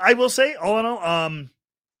 so but I will say all in all,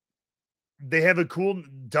 they have a cool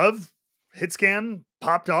Dove hit scan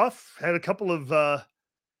popped off, had a couple of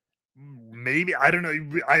maybe I don't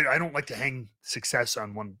know. I don't like to hang success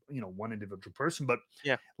on one individual person, but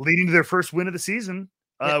yeah, leading to their first win of the season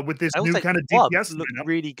yeah. with this I will new say kind of Wub DPS looked lineup.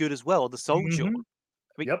 really good as well on the Soldier. Hmm.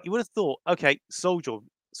 I mean, Yep. you would have thought, okay, Soldier,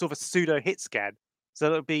 sort of a pseudo hit scan. So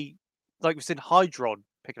that would be like we've seen Hydron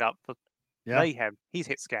picking up for Yeah. Mayhem. He's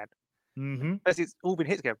hit scan. Hmm. Basically, it's all been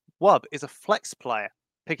hit scan. Wub is a flex player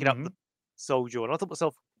picking up Hmm. the Soldier. And I thought to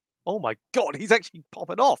myself, oh my God, he's actually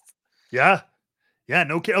popping off. Yeah. Yeah.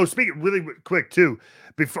 No. Oh, speaking really quick too,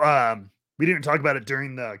 before we didn't talk about it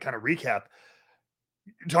during the kind of recap.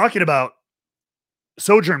 Talking about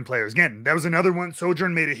Sojourn players again. That was another one.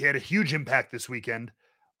 Sojourn he had a huge impact this weekend.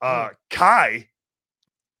 Mm, Kai,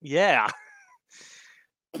 yeah.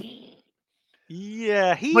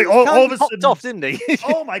 Yeah, like he all kind of of a popped sudden, off, didn't he?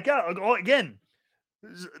 oh my god! Again,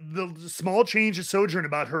 the small change of Sojourn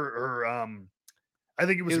about her I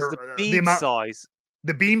think it It was was her the the beam amount, size.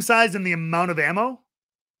 the beam size, and the amount of ammo.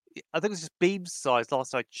 I think it was just beam size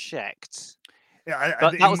last I checked. Yeah, I But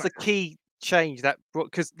think that was the key change that brought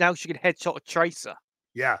because now she can headshot a tracer.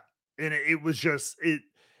 yeah, and it was just it.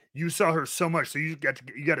 You saw her so much, so you got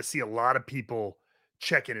to see a lot of people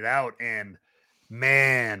checking it out, and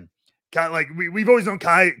man, Kai, like we've always known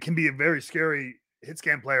Kai can be a very scary hit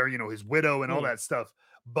scan player, his widow and all Mm, that stuff,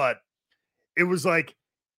 but it was like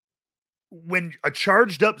when a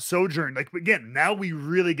charged up Sojourn, like again, now we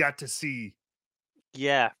really got to see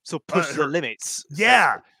yeah, so push to the her. limits, so to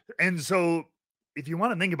Yeah, speak. and so if you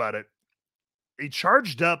want to think about it, a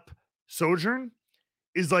charged up Sojourn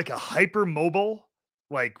is like a hyper mobile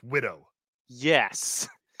like widow. Yes.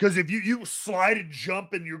 Because if you slide and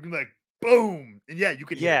jump and you're like boom, and yeah, you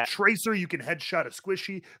can hit a Yeah, tracer, you can headshot a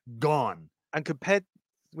squishy, gone. and compared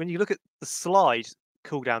when you look at the slide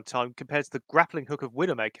cooldown time compared to the grappling hook of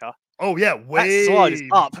Widowmaker, Oh yeah, that slide is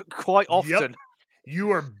way. up quite Yep, often.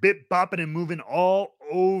 you are bit bopping and moving all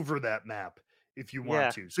over that map if you want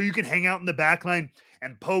Yeah, to. So you can hang out in the back line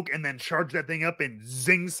and poke and then charge that thing up and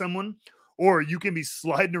zing someone, or you can be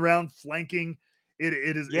sliding around flanking.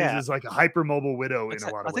 It is like a hypermobile Widow in a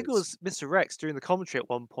lot I of think it ways. was Mr. Rex during the commentary at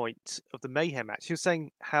one point of the Mayhem match. He was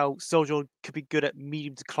saying how Sojourn could be good at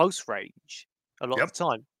medium to close range a lot of Yep. the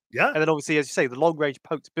time. Yeah. And then obviously, as you say, the long range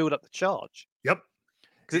pokes build up the charge. Yep.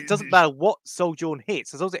 Because it doesn't matter what Sojourn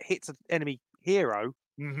hits, as long as it hits an enemy hero,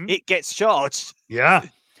 it gets charged. Yeah.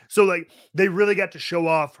 So like they really got to show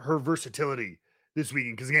off her versatility this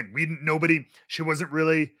weekend. Because again, she wasn't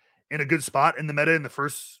really in a good spot in the meta in the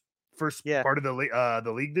first part of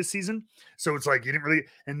the league this season. So it's like you didn't really,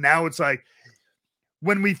 and now it's like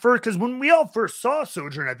when we all first saw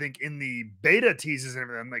Sojourn, I think in the beta teases and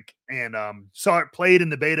everything, like saw it played in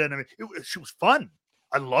the beta and everything, she was fun.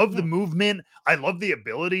 I love the movement. I love the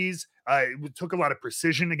abilities. It took a lot of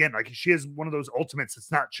precision. Again, like she has one of those ultimates.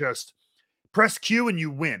 It's not just press Q and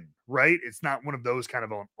you win, right? It's not one of those kind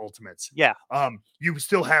of ultimates. Yeah. You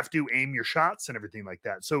still have to aim your shots and everything like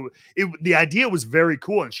that. So the idea was very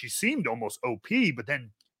cool, and she seemed almost OP, but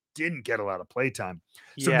then didn't get a lot of play time.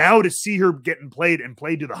 So now to see her getting played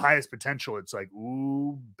to the highest potential, it's like,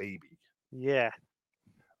 ooh, baby. Yeah.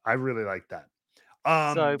 I really like that.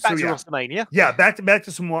 So back to Rostermania. Yeah, back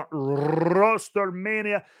to some more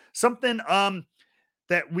Rostermania. Something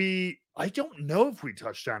that I don't know if we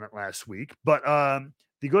touched on it last week, but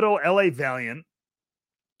the good old LA Valiant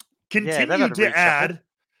continue to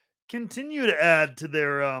add to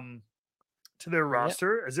their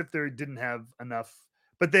roster as if they didn't have enough.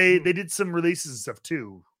 But they did some releases and stuff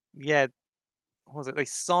too. Yeah. What was it? They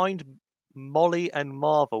signed Molly and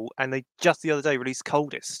Marvel, and they just the other day released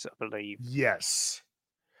Coldest, I believe. Yes.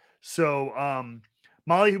 So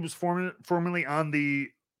Molly, who was formerly on the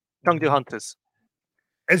Chengdu Hunters.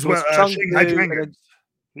 As well, Shanghai Drangers.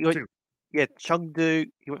 Chengdu.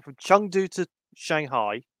 He went from Chengdu to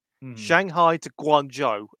Shanghai, Shanghai to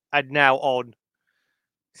Guangzhou, and now on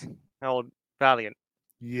Valiant.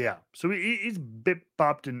 Yeah, so he's bit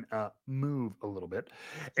bopped and moved a little bit,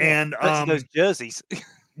 and those jerseys.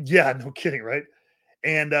 Yeah, no kidding, right?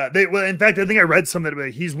 And in fact, I think I read something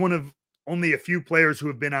about he's one of only a few players who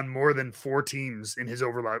have been on more than 4 teams in his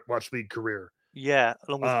Overwatch League career. Yeah,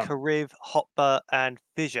 along with Kariv, Hopper, and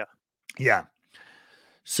Fissure. Yeah.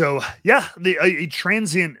 So yeah, a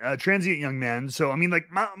transient young man. So I mean, like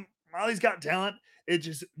Molly's got talent. It's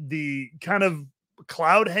just the kind of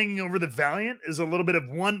cloud hanging over the Valiant is a little bit of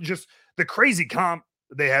just the crazy comp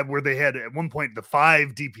they had, where they had at one point the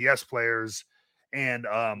 5 DPS players, and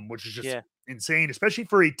which is just insane, especially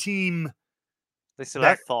for a team. They still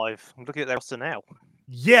have 5. I'm looking at their roster now.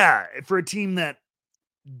 Yeah, for a team that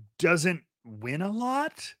doesn't win a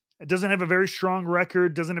lot, it doesn't have a very strong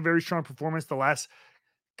record, doesn't have a very strong performance the last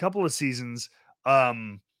couple of seasons.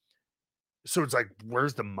 So it's like,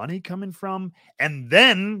 where's the money coming from? And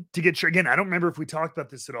then to get again, I don't remember if we talked about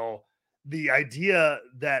this at all. The idea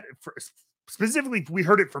that specifically, we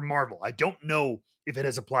heard it from Marvel. I don't know if it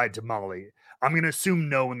has applied to Molly. I'm going to assume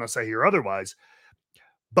no, unless I hear otherwise.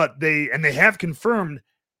 But they have confirmed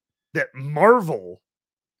that Marvel,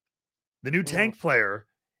 the new tank player,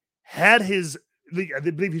 had I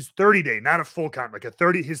believe his 30-day, not a full contract,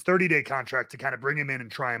 like his 30-day contract to kind of bring him in and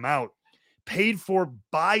try him out, paid for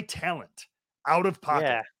by talent out of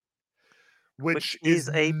pocket, which is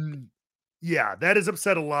that has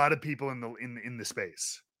upset a lot of people in the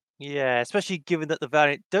space. Yeah, especially given that the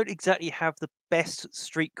Valiant don't exactly have the best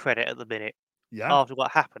street credit at the minute. Yeah, after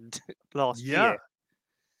what happened last year.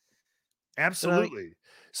 Absolutely.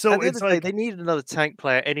 So at the end of the day, they needed another tank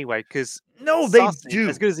player anyway, because they do.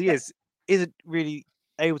 As good as he isn't really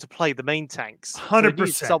able to play the main tanks. 100%. So they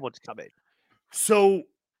need someone to come in. So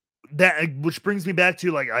which brings me back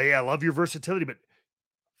to I love your versatility, but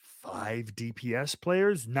 5 DPS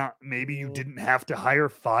players? Not maybe you didn't have to hire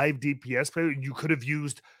 5 DPS players. You could have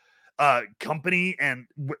used company and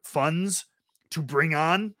funds to bring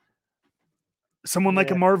on someone like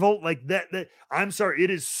a Marvel like that. I'm sorry, it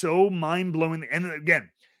is so mind blowing. And again,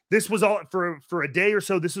 this was all for a day or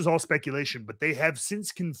so. This was all speculation, but they have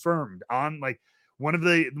since confirmed on one of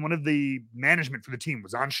the management for the team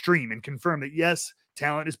was on stream and confirmed that yes,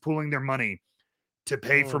 talent is pooling their money to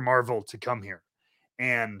pay for Marvel to come here.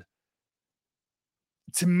 And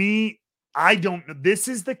to me, I don't know. This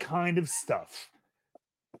is the kind of stuff.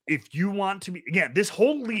 If you want to be, again, this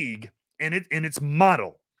whole league and its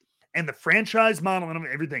model and the franchise model and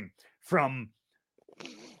everything from,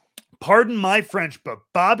 pardon my French, but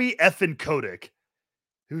Bobby effing Kotick,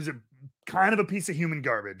 who's a kind of a piece of human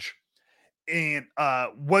garbage, and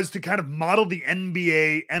was to kind of model the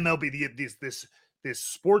NBA, MLB, this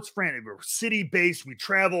sports franchise. We're city-based, we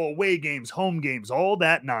travel, away games, home games, all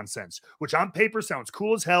that nonsense, which on paper sounds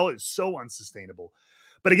cool as hell, is so unsustainable.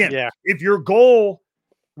 But again, if your goal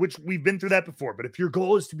which we've been through that before. But if your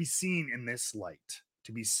goal is to be seen in this light,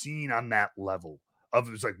 to be seen on that level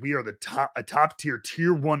of it's like we are a top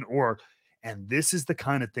tier one org, and this is the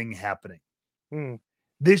kind of thing happening.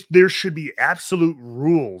 There should be absolute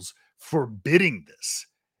rules forbidding this.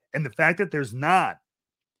 And the fact that there's not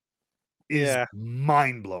is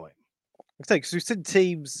mind blowing. Because we've seen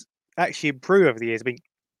teams actually improve over the years. I mean,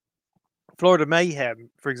 Florida Mayhem,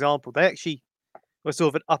 for example, they actually were sort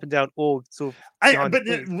of an up and down org, sort of. But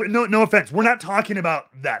no offense, we're not talking about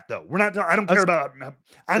that though. We're not. I don't care about.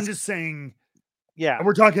 I'm just saying. Yeah,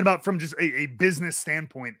 we're talking about from just a business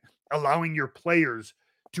standpoint, allowing your players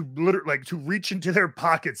to literally to reach into their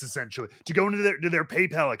pockets, essentially, to go into their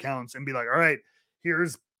PayPal accounts and be like, all right,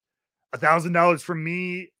 here's $1,000 from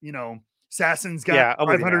me. Sasson's got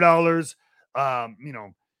 $500.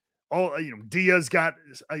 Dia's got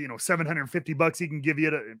 $750 he can give you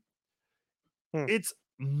to. It's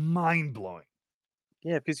mind blowing.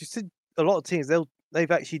 Yeah, because you see a lot of teams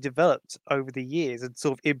they've actually developed over the years and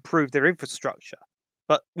sort of improved their infrastructure.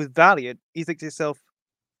 But with Valiant, you think to yourself,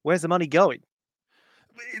 where's the money going?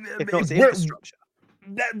 If not, it's infrastructure.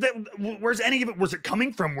 Where's any of it? Where's it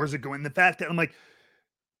coming from? Where's it going? The fact that I'm like,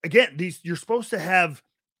 again, you're supposed to have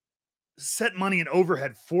set money and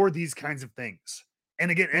overhead for these kinds of things.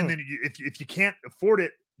 And again, and then if you can't afford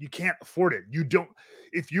it, you can't afford it. You don't.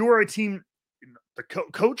 If you are a team, the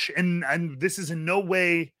coach, and this is in no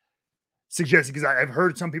way suggesting, because I've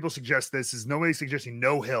heard some people suggest this is no way suggesting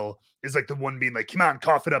No Hill is like the one being like, come on,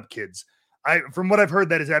 cough it up, kids. From what I've heard,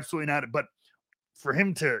 that is absolutely not it. But for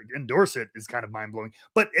him to endorse it is kind of mind blowing.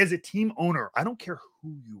 But as a team owner, I don't care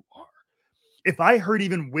who you are. If I heard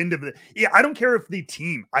even wind of it, I don't care if the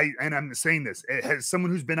team, and I'm saying this, it has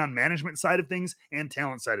someone who's been on management side of things and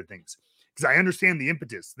talent side of things, because I understand the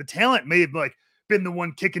impetus. The talent may have been the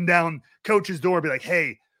one kicking down coach's door, be like,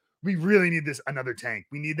 hey, we really need another tank.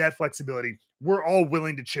 We need that flexibility. We're all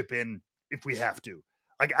willing to chip in if we have to.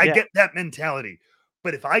 I get that mentality.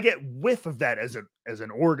 But if I get whiff of that as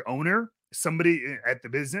an org owner, somebody at the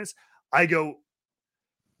business, I go,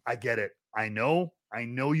 I get it. I know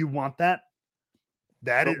you want that.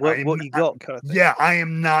 That is what you got, kind of thing. Yeah, I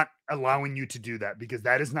am not allowing you to do that, because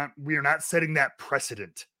that is not, we are not setting that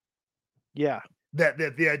precedent. Yeah. That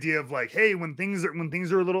the idea of like, hey, when things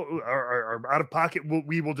are a little are out of pocket,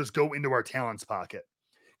 we will just go into our talent's pocket.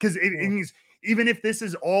 Because it means, even if this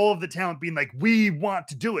is all of the talent being like, we want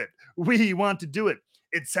to do it,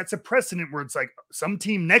 it sets a precedent where it's like some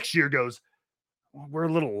team next year goes, well, we're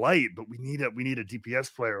a little light, but we need a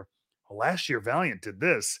DPS player. Well, last year Valiant did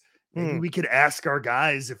this. Maybe we could ask our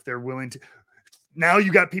guys if they're willing to. Now you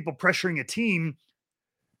got people pressuring a team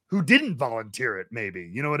who didn't volunteer it, maybe.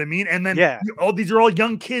 You know what I mean? And then these are all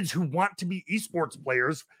young kids who want to be esports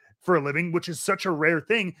players for a living, which is such a rare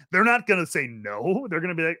thing. They're not going to say no. They're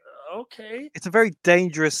going to be like, okay. It's a very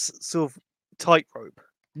dangerous sort of tightrope.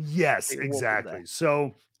 Yes, exactly.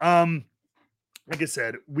 So, like I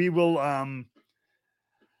said, we will.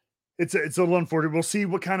 It's a little unfortunate. We'll see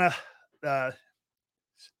what kind of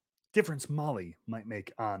difference Molly might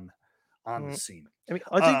make on the scene. I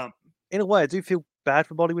mean, in a way, I do feel bad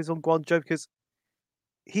for Molly with on Guangzhou, because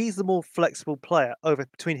he's the more flexible player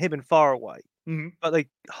between him and Faraway. But they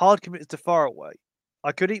hard committed to Faraway.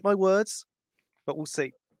 I could eat my words, but we'll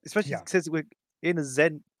see. Especially since we're in a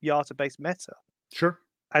Zen Yata based meta. Sure.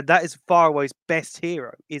 And that is Faraway's best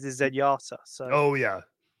hero, is a Zen Yata. So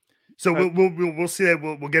So we'll see that.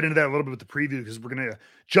 We'll get into that a little bit with the preview, because we're gonna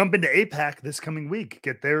jump into APAC this coming week,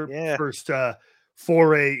 get their first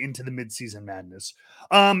foray into the midseason madness.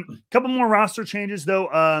 Couple more roster changes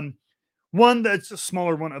though. One that's a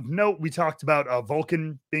smaller one of note. We talked about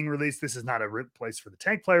Vulcan being released. This is not a replace for the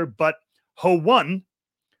tank player, but Ho1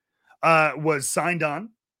 was signed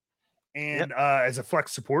on and as a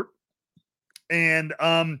flex support. And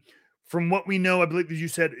from what we know, I believe, as you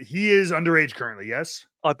said, he is underage currently. Yes,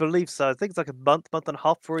 I believe so. I think it's like a month and a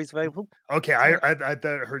half before he's available. Okay, I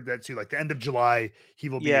heard that too. Like the end of July, he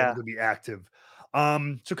will be able to be active.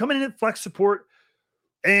 So coming in at flex support,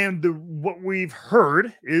 and what we've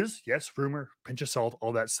heard is, yes, rumor, pinch of salt,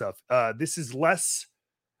 all that stuff. This is less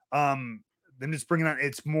than just bringing on.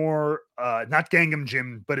 It's more not Gangnam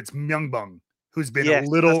Jim, but it's Myungbong, who's been a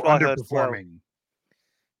little underperforming.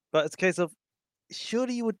 But it's a case of,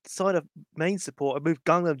 surely you would sign a main support and move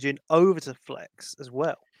Gangnam Jin over to flex as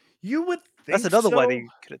well. You would think that's another way they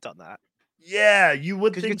could have done that. Yeah, you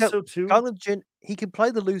would think so too. Gangnam Jin, he can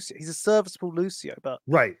play the Lucio. He's a serviceable Lucio, but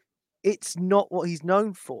it's not what he's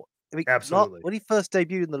known for. I mean, absolutely. When he first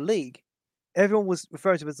debuted in the league, everyone was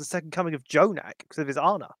referring to him as the second coming of Jonak because of his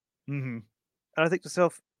Ana. And I think to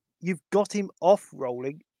myself, you've got him off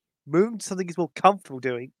rolling. move to something he's more comfortable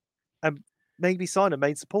doing, and maybe sign a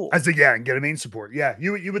main support. And get a main support. Yeah,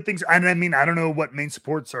 you would think so. And I mean, I don't know what main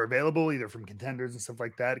supports are available, either from contenders and stuff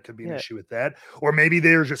like that. It could be an issue with that. Or maybe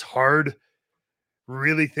they're just hard,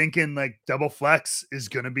 really thinking like double flex is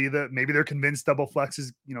going to be maybe they're convinced double flex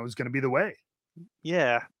is going to be the way.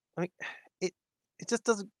 Yeah. I mean, it just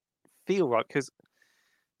doesn't feel right because,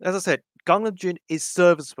 as I said, Gangnam Jin is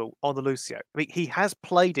serviceable on the Lucio. I mean, he has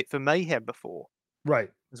played it for Mayhem before.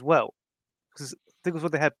 Right. As well. Because I think it was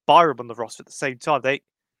when they had Byram on the roster at the same time. They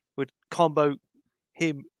would combo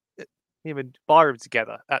him and Byram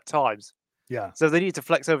together at times. Yeah. So they need to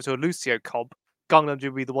flex over to a Lucio comp. Gangnam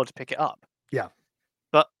Jin would be the one to pick it up. Yeah.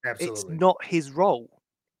 But Absolutely. It's not his role.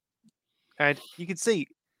 And you can see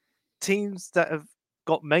teams that have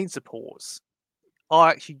got main supports are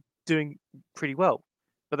actually doing pretty well.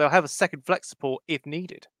 But they'll have a second flex support if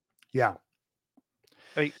needed. Yeah.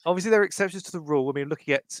 I mean, obviously there are exceptions to the rule. I mean,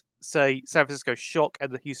 looking at, say, San Francisco Shock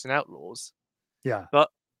and the Houston Outlaws. Yeah. But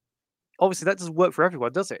obviously that doesn't work for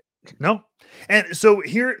everyone, does it? No. And so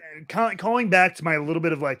here, calling back to my little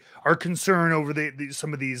bit of like our concern over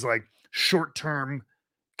some of these like short-term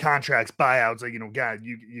contracts, buyouts, like, God,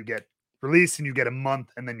 you get released and you get a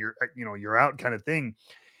month and then you're out kind of thing.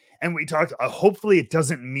 And we talked, hopefully it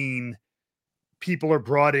doesn't mean people are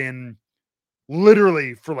brought in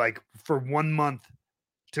literally for 1 month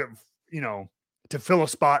to fill a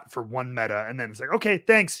spot for one meta. And then it's like, okay,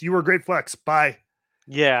 thanks. You were a great flex. Bye.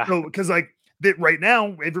 Yeah. So, because like that right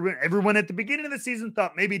now, everyone at the beginning of the season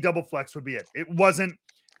thought maybe double flex would be it. It wasn't.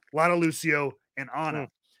 A lot of Lucio and Ana.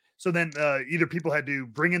 So then either people had to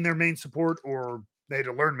bring in their main support or they had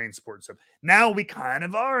to learn main support stuff. Now we kind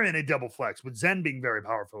of are in a double flex with Zen being very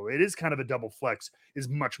powerful. It is kind of a double flex is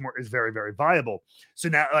very, very viable. So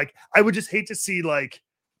now, like, I would just hate to see, like,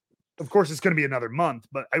 of course it's going to be another month,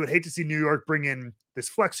 but I would hate to see New York bring in this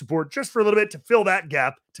flex support just for a little bit to fill that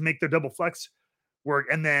gap to make their double flex work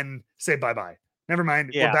and then say bye-bye. Never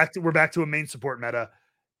mind. Yeah. We're back to a main support meta.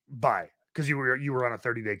 Bye. Because you were on a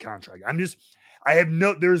 30-day contract.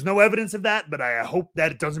 There's no evidence of that, but I hope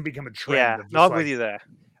that it doesn't become a trend. Yeah, Of I'm with you there.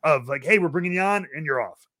 Of like, hey, we're bringing you on and you're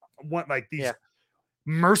off. What like these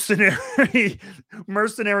mercenary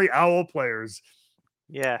owl players.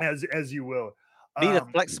 Yeah, as you will. Need a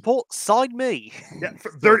flex support? Sign me. Yeah,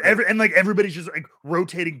 everybody's just like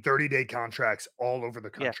rotating 30-day contracts all over the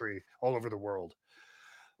country, all over the world.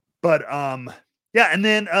 But yeah, and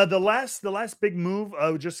then the last big move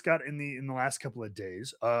just got in the last couple of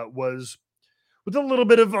days was with a little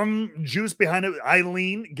bit of juice behind it.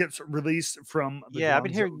 Eileen gets released from the I've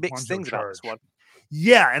been hearing mixed things about this one.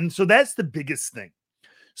 Yeah, and so that's the biggest thing.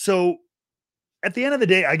 So at the end of the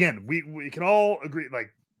day, again, we can all agree,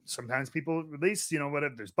 like, sometimes people release,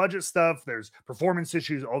 whatever, there's budget stuff, there's performance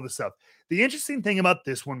issues, all this stuff. The interesting thing about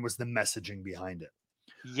this one was the messaging behind it.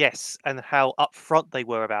 Yes, and how upfront they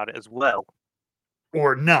were about it as well.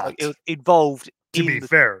 Or not. Like, it was involved. To be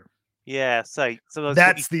fair. Yeah, so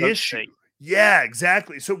that's the issue. Yeah,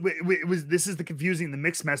 exactly. So this is the confusing, the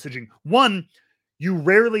mixed messaging. One, you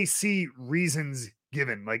rarely see reasons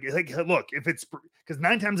given. Like look, if it's because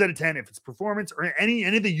 9 times out of 10, if it's performance or any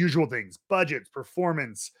of the usual things, budgets,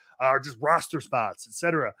 performance, or just roster spots,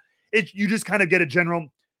 etc., you just kind of get a general.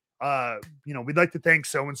 We'd like to thank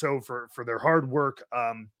so and so for their hard work.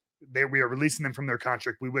 We are releasing them from their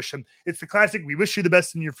contract. We wish them. It's the classic. We wish you the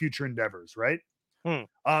best in your future endeavors, right?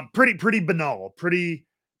 Pretty banal. Pretty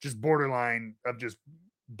just borderline of just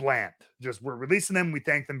bland. Just we're releasing them. We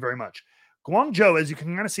thank them very much. Guangzhou, as you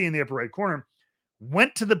can kind of see in the upper right corner,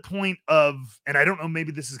 went to the point of, and I don't know,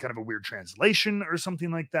 maybe this is kind of a weird translation or something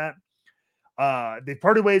like that. They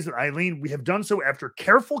parted ways with Eileen. We have done so after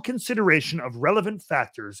careful consideration of relevant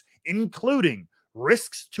factors, including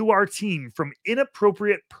risks to our team from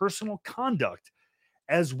inappropriate personal conduct,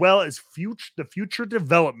 as well as the future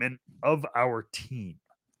development of our team.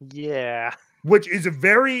 Yeah. Which is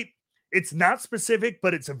it's not specific,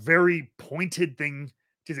 but it's a very pointed thing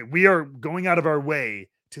to say. We are going out of our way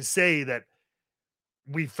to say that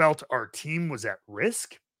we felt our team was at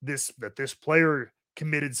risk, that this player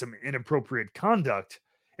committed some inappropriate conduct.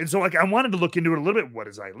 And so, like, I wanted to look into it a little bit. What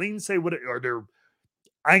does Eileen say? What are there?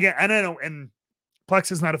 I don't know. And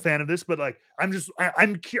Plex is not a fan of this, but like, I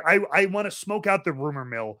want to smoke out the rumor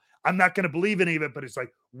mill. I'm not going to believe any of it, but it's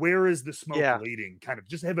like, where is the smoke leading? Kind of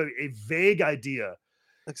just have a vague idea.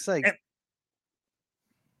 Like say,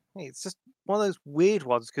 it's just one of those weird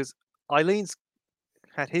ones because Eileen's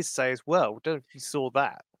had his say as well. Don't know if you saw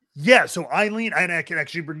that. Yeah, so Eileen, and I can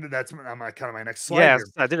actually bring that's on my kind of my next slide. Yeah, here.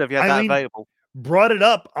 I didn't know if you had Eileen that available. Brought it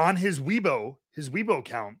up on his Weibo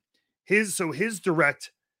account. His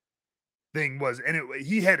direct thing was, and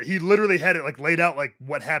he literally had it like laid out like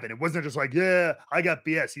what happened. It wasn't just like, yeah, I got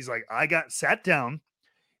BS. He's like, I got sat down.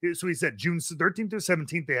 So he said June 13th through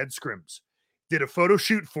 17th, they had scrims. Did a photo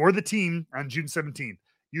shoot for the team on June 17th.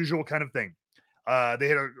 Usual kind of thing. They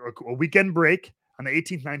had a weekend break on the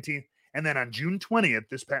 18th, 19th, and then on June 20th,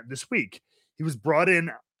 this week, he was brought in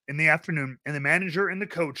the afternoon, and the manager and the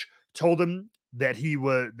coach told him that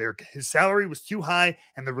his salary was too high,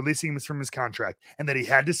 and they're releasing him from his contract, and that he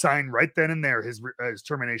had to sign right then and there his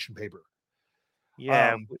termination paper.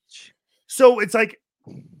 Yeah, so it's like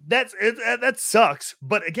that sucks.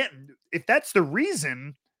 But again, if that's the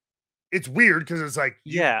reason, it's weird because it's like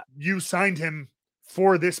you signed him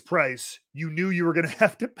for this price. You knew you were going to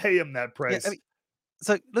have to pay him that price. Yeah, I mean,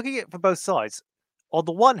 so looking at it from both sides, on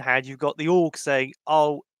the one hand, you've got the org saying,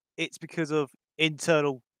 "Oh, it's because of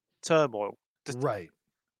internal turmoil." Right.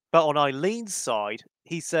 But on Eileen's side,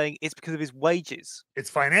 he's saying it's because of his wages. It's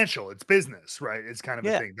financial. It's business, right? It's kind of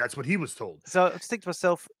a thing. That's what he was told. So I just think to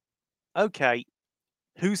myself, okay,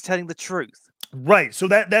 who's telling the truth? Right. So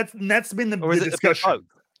that's been the discussion.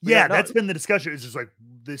 Yeah, that's been the discussion. It's just like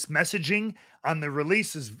this messaging on the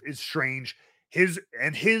release is strange.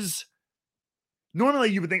 Normally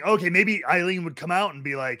you would think, okay, maybe Eileen would come out and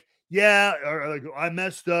be like, yeah, or like I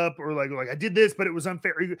messed up, or like I did this, but it was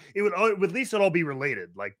unfair. It would at least it all be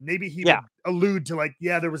related. Like maybe he would allude to like,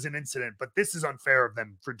 yeah, there was an incident, but this is unfair of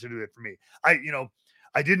them to do it for me.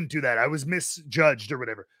 I didn't do that. I was misjudged or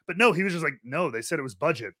whatever. But no, he was just like, no, they said it was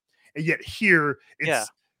budget. And yet here it's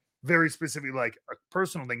very specifically like a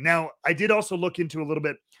personal thing. Now, I did also look into a little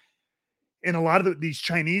bit in a lot of these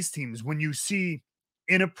Chinese teams, when you see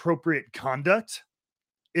inappropriate conduct,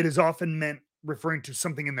 it is often meant referring to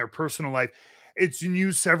something in their personal life. It's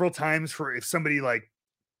used several times for if somebody like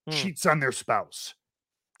cheats on their spouse.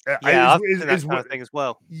 Yeah, is that kind of thing as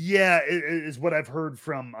well. Yeah, is what I've heard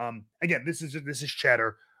from. Again, this is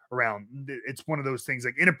chatter around. It's one of those things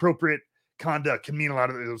like inappropriate conduct can mean a lot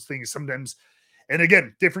of those things sometimes. And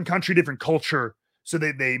again, different country, different culture, so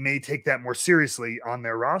they may take that more seriously on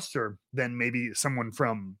their roster than maybe someone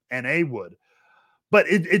from NA would. But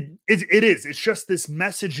it is. It's just this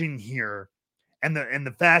messaging here, and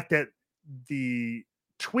the fact that the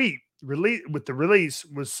tweet release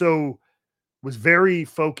was very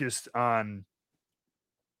focused on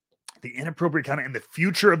the inappropriate kind of, and the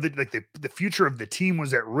future of the future of the team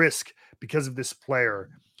was at risk because of this player,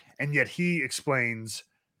 and yet he explains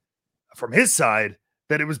from his side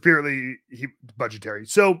that it was purely budgetary.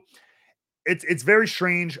 So it's very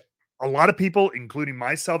strange. A lot of people, including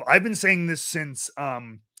myself, I've been saying this since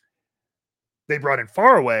they brought in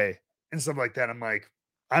Faraway and stuff like that. I'm like,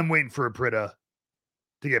 I'm waiting for Aprita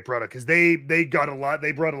to get brought up because they brought a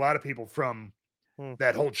lot of people from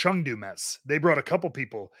that whole Chengdu mess. They brought a couple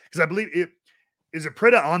people because I believe is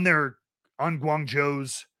Aprita on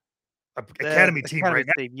Guangzhou's academy team right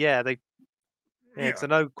now. Yeah, because I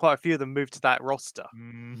know quite a few of them moved to that roster.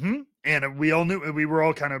 Mm-hmm. And we all knew, we were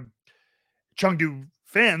all kind of, Chengdu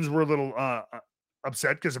fans were a little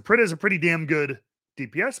upset because Aprita is a pretty damn good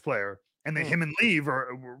DPS player, and then him and Leave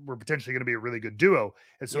were potentially going to be a really good duo,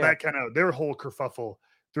 and so that kind of their whole kerfuffle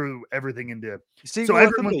threw everything into. You see,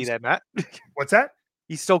 so from me there, Matt. What's that?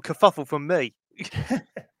 You stole kerfuffle from me.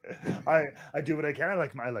 I do what I can. I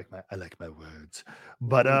like my words,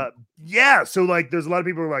 but yeah. So like, there's a lot of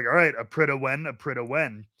people who are like, all right, Aprita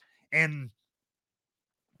when, and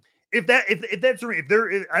if there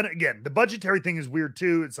is, again, the budgetary thing is weird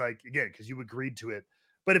too. It's like, again, because you agreed to it.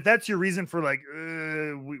 But if that's your reason for like,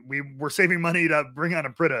 we're saving money to bring on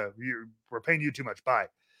Aprita, we're paying you too much. Bye.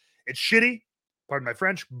 It's shitty, pardon my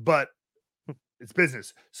French, but it's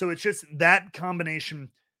business. So it's just that combination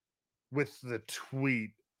with the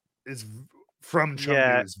tweet is from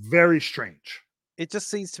Chengdu is very strange. It just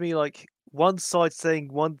seems to me like one side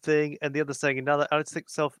saying one thing and the other saying another. I just think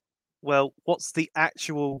to myself, well, what's the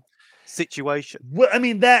actual situation? Well, I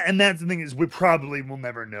mean, that's the thing is we probably will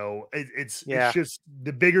never know. It's just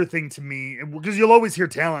the bigger thing to me, because you'll always hear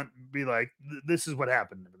talent be like, this is what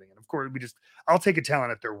happened and everything. And of course, I'll take a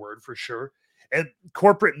talent at their word for sure. And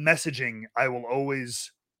corporate messaging, I will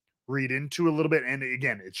always read into a little bit. And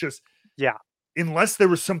again, it's just, unless there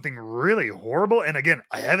was something really horrible. And again,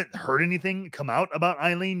 I haven't heard anything come out about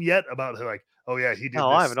Eileen yet about like, oh yeah, he did this.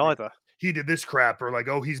 I haven't either. He did this crap, or like,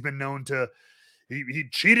 oh, he's been known to, he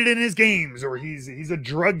cheated in his games, or he's a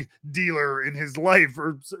drug dealer in his life,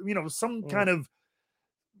 or some kind of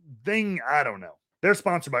thing. I don't know. They're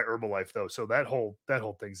sponsored by Herbalife though, so that whole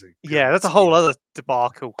thing's that's a whole other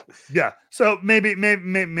debacle. Yeah, so maybe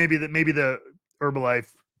the Herbalife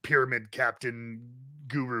pyramid captain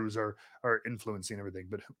gurus are influencing everything,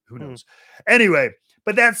 but who knows? Anyway,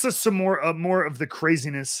 but that's just some more of the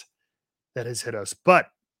craziness that has hit us. But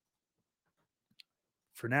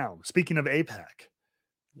for now, speaking of APAC,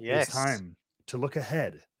 it's time to look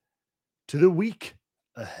ahead to the week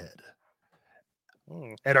ahead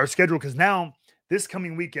at our schedule, because now this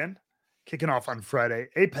coming weekend, kicking off on Friday,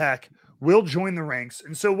 APAC will join the ranks.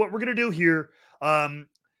 And so what we're going to do here,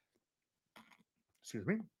 excuse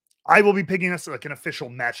me, I will be picking us like an official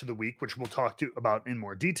match of the week, which we'll talk about in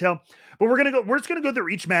more detail. But we're just going to go through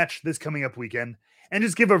each match this coming up weekend and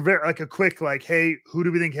just give a quick, hey, who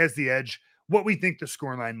do we think has the edge? What we think the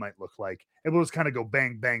scoreline might look like. And we'll just kind of go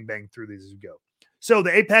bang, bang, bang through these as we go. So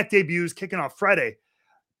the APAC debuts kicking off Friday,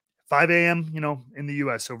 5 a.m., in the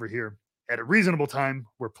US over here at a reasonable time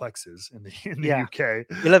where Plex is in the UK.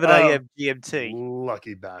 11 a.m. GMT.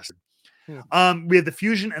 Lucky bastard. We have the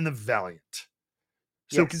Fusion and the Valiant.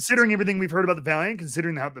 So considering everything we've heard about the Valiant,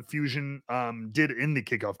 considering how the Fusion did in the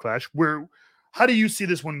kickoff clash, how do you see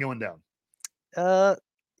this one going down?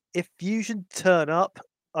 If Fusion turn up,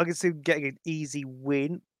 I can see them getting an easy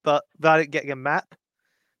win, but Valiant getting a map.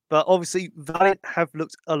 But obviously, Valiant have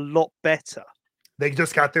looked a lot better. They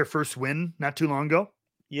just got their first win not too long ago.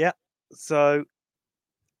 Yeah. So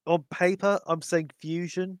on paper, I'm saying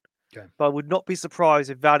Fusion. Okay. But I would not be surprised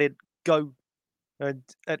if Valiant go and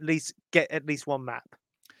at least get one map.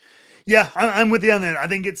 Yeah, I'm with you on that. I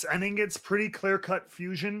think it's pretty clear cut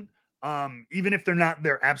Fusion. Even if they're not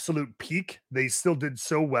their absolute peak, they still did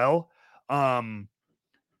so well.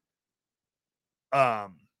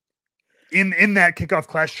 In that kickoff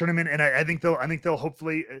clash tournament, and I think they'll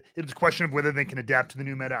hopefully. It's a question of whether they can adapt to the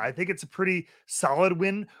new meta. I think it's a pretty solid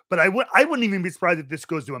win, but I wouldn't even be surprised if this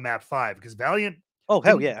goes to a map 5, because Valiant. Oh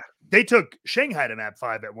hell yeah! They took Shanghai to map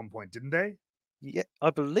 5 at one point, didn't they? Yeah, I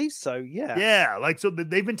believe so. Yeah. Yeah, so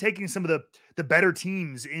they've been taking some of the better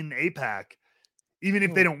teams in APAC. Even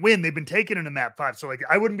if they don't win, they've been taken in a map 5. So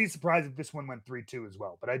I wouldn't be surprised if this one went 3-2 as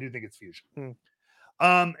well. But I do think it's Fusion.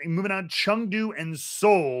 Moving on, Chengdu and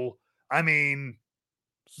Seoul. I mean,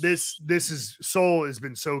 this is Seoul has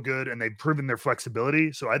been so good, and they've proven their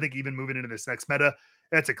flexibility. So I think even moving into this next meta,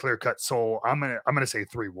 that's a clear cut Seoul. I'm gonna say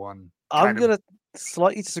 3-1. I'm gonna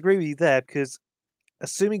slightly disagree with you there, because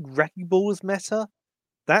assuming Wrecking Ball is meta,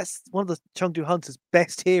 that's one of the Chengdu Hunters'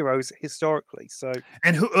 best heroes historically. So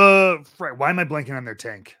and who? Why am I blanking on their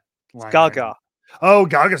tank? Gaga. Right, oh,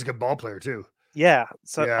 Gaga's a good ball player too. Yeah,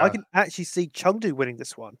 so I can actually see Chengdu winning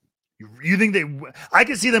this one. You think I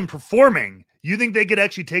can see them performing. You think they could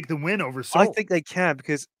actually take the win over Seoul? I think they can,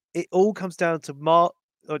 because it all comes down to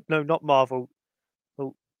no, not Marvel.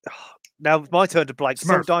 Well, now it's my turn to blank.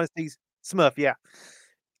 Smurf Dynasty's Smurf. Yeah,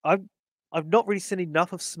 I've not really seen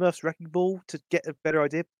enough of Smurf's Wrecking Ball to get a better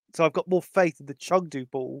idea. So I've got more faith in the Chengdu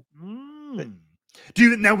Ball.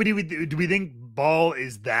 Do we think Ball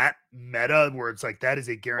is that meta where it's like that is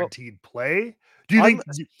a guaranteed play? Do you think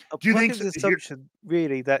the assumption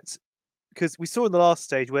really that's because we saw in the last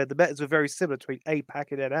stage where the metas were very similar between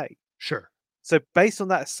APAC and NA. Sure. So based on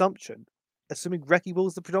that assumption, assuming Wrecking Ball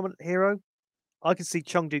is the predominant hero, I can see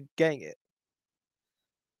Chengdu getting it.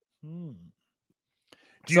 I'm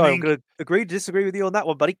going to agree to disagree with you on that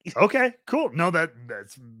one, buddy. Okay, cool. No,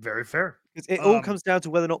 that's very fair. It all comes down to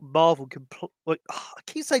whether or not Marvel can. I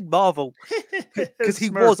keep saying Marvel because he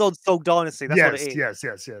was on Seoul Dynasty. That's what it is.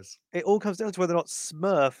 Yes. It all comes down to whether or not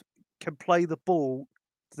Smurf can play the ball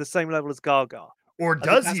to the same level as Gaga. Or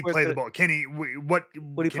does he play the ball? Can he? Would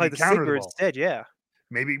he play the Sigma instead? Yeah.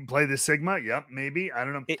 Maybe play the Sigma. Yep. Maybe. I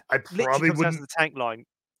don't know. I probably wouldn't. Down to the tank line.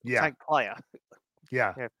 Yeah. Tank player.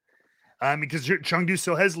 Yeah. Because Chengdu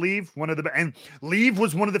still has Leave, and Leave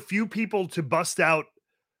was one of the few people to bust out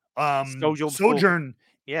Sojourn.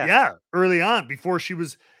 Early on before she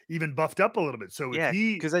was even buffed up a little bit. So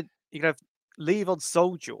because then you can have Leave on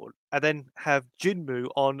Sojourn and then have Jinmu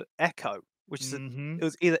on Echo, which is it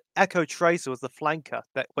was either Echo Tracer was the flanker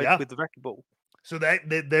that went with the Wrecking Ball. So that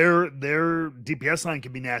their DPS line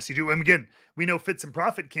can be nasty too. And again, we know Fits and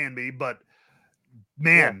Profit can be, but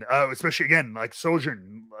man, especially again like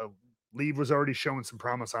Sojourn. Leave was already showing some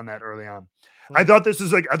promise on that early on. I thought this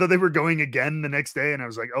was I thought they were going again the next day, and I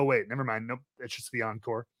was like, oh wait, never mind. Nope, it's just the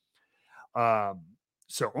encore.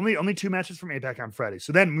 So only 2 matches from APAC on Friday.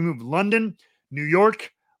 So then we move London, New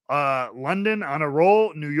York, London on a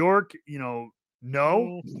roll. New York,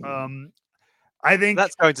 no. I think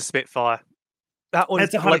that's going to Spitfire. That one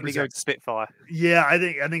is likely going to Spitfire. Yeah, I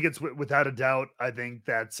think it's without a doubt. I think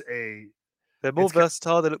that's they're more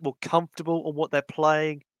versatile. They look more comfortable on what they're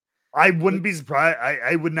playing. I wouldn't be surprised.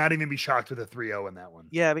 I would not even be shocked with a 3-0 in that one.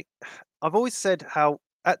 Yeah, I mean, I've always said how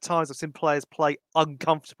at times I've seen players play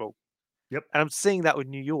uncomfortable. Yep. And I'm seeing that with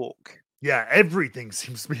New York. Yeah, everything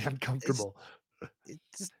seems to be uncomfortable. They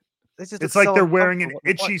just look It's like so they're wearing an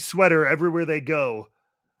uncomfortable. itchy sweater everywhere they go,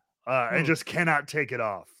 and Hmm. just cannot take it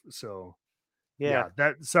off. So, Yeah.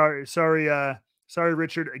 yeah, sorry,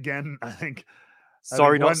 Richard. Again, I think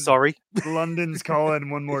Sorry, not sorry. London's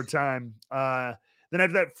calling one more time. Then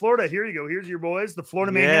after that, Florida. Here you go. Here's your boys, the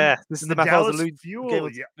Florida Mayhem Yeah, this is and the the map I was Dallas game Fuel.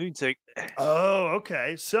 of Yeah. lunatic. Oh,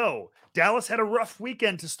 okay. So Dallas had a rough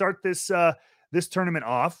weekend to start this tournament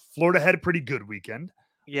off. Florida had a pretty good weekend.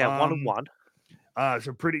 Yeah, 1-1.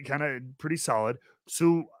 So pretty solid.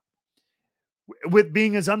 So with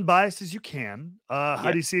being as unbiased as you can, how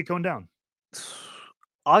Yeah. do you see it going down?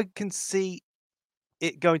 I can see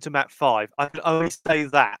it going to map 5. I can only say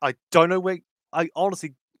that. I don't know where. I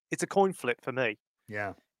honestly, it's a coin flip for me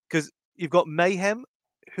Yeah. because you've got Mayhem,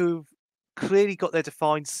 who've clearly got their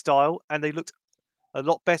defined style, and they looked a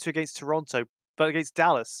lot better against Toronto, but against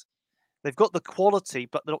Dallas, they've got the quality,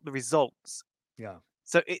 but not the results. Yeah.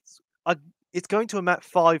 So it's going to a map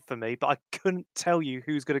 5 for me, but I couldn't tell you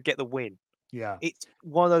who's going to get the win. Yeah. It's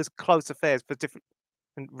one of those close affairs for different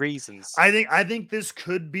reasons. I think this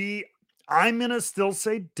could be. I'm gonna still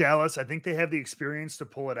say Dallas. I think they have the experience to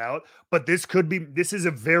pull it out, but this could be. This is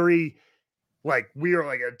a very like we are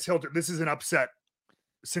like a tilt. This is an upset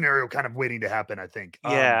scenario, kind of waiting to happen. I think.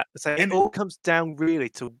 Yeah, so it And all comes down really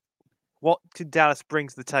to what can Dallas bring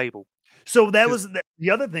to the table. so that 'Cause was the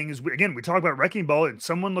other thing is again we talk about Wrecking Ball and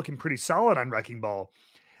someone looking pretty solid on Wrecking Ball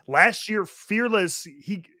last year. Fearless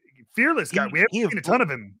got. We haven't he seen a ton of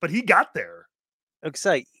him, but he got there. like I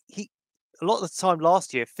say, he a lot of the time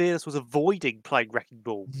last year, Fearless was avoiding playing Wrecking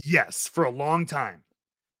Ball, Yes, for a long time.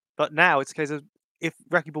 but now it's a case of if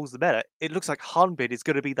Wrecking Ball's the better, it looks like Hunbin is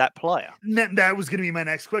going to be that player. That was going to be my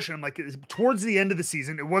next question. I'm like, towards the end of the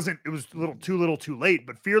season, it was a little too late,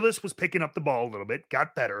 but Fearless was picking up the ball a little bit,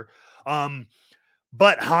 got better.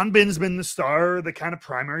 But Hanbin's been the star, the kind of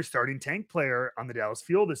primary starting tank player on the Dallas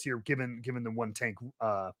field this year, given the one tank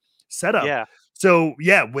setup. Yeah, So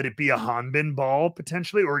yeah, would it be a Hanbin ball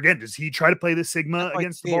potentially, or again, does he try to play the that's Sigma my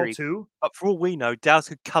against the ball theory. too? But for all we know, Dallas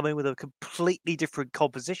could come in with a completely different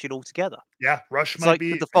composition altogether. Yeah, Rush It's might like the be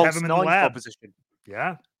have default him in the 9 lab. composition.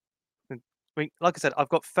 Yeah, And, I mean, like I said, I've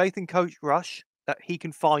got faith in Coach Rush that he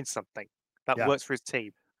can find something that yeah. works for his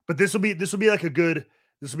team. But this will be like a good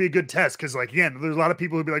this will be a good test because like again, there's a lot of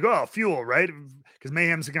people who'd be like, oh, Fuel, right? Because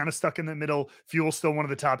Mayhem's kind of stuck in the middle. Fuel's still one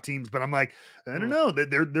of the top teams, but I'm like, I don't Mm,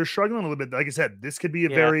 know. They're struggling a little bit. Like I said, this could be a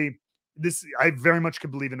yeah, I very much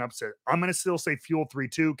could believe in upset. I'm gonna still say Fuel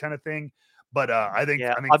 3-2 kind of thing. But yeah. I think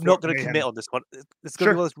I'm not going to commit Mayhem. on this one. It's going to be Sure,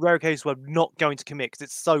 one of those rare cases where I'm not going to commit because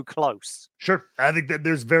it's so close. sure. I think that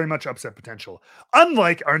there's very much upset potential.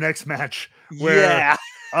 Unlike our next match, where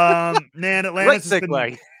Yeah, man, great Atlanta's has been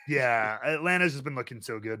segue. yeah, Atlanta's just been looking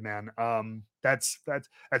so good, man. That's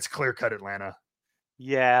clear cut Atlanta.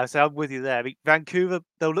 Yeah, so I'm with you there. I mean, Vancouver,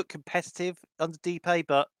 they'll look competitive under DP,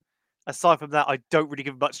 but aside from that, I don't really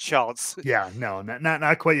give them much chance. Yeah, no,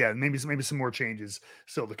 not quite yet. Maybe some more changes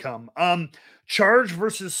still to come. Charge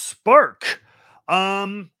versus Spark.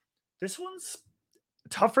 Um, this one's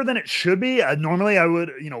tougher than it should be. Normally I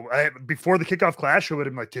would, before the kickoff clash, I would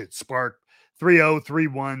have been like, dude, Spark 3-0,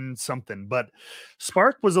 3-1, something. But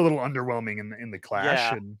Spark was a little underwhelming in the clash,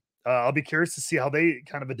 Yeah, and I'll be curious to see how they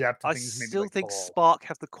kind of adapt to I things maybe still like think ball. Spark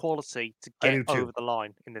have the quality to I get do too. over the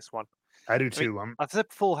line in this one. I do I mean, too. I've said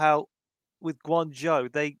before how with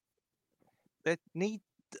Guangzhou, they need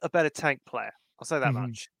a better tank player. I'll say that Mhm.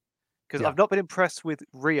 much. Because Yeah, I've not been impressed with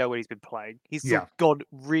Rio when he's been playing. He's sort yeah, of gone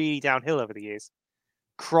really downhill over the years.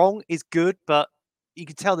 Krong is good, but you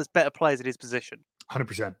can tell there's better players in his position.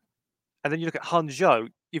 100%. And then you look at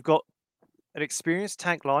Hangzhou, you've got an experienced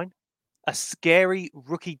tank line, a scary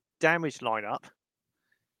rookie damage lineup,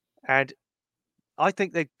 and I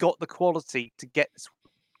think they've got the quality to get this.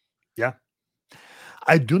 Yeah,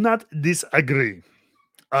 I do not disagree.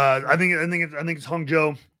 Mm, I think it's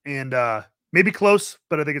Hangzhou and maybe close,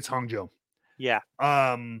 but I think it's Hangzhou. yeah,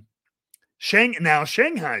 Um,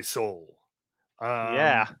 Shanghai Soul.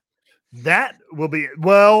 yeah. Um, that will be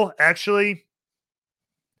well, actually.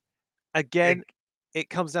 It, Again, it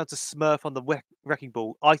comes down to Smurf on the wrecking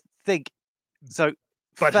ball. I think so.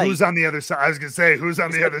 but Fate. who's on the other side? I was gonna say who's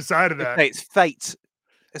on the other side of that? Okay, it's Fate.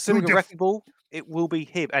 Who Assuming a wrecking ball, it will be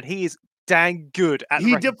him, and he is dang good at the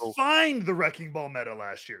he wrecking ball. defined the wrecking ball meta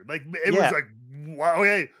last year. Like it was Yeah, like, wow,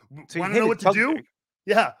 okay, between want to know him and what to do? Chengdu,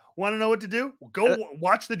 Yeah, want to know what to do? Go and,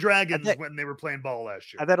 watch the and Dragons then when they were playing ball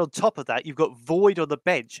last year. and then on top of that, you've got Void on the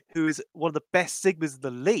bench, who is one of the best Sigmas in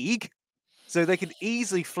the league, so they can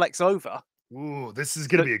easily flex over. Ooh, this is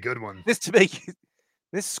gonna So be a good one. this to me,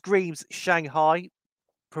 this screams Shanghai,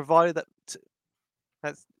 provided that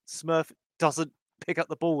That's Smurf doesn't pick up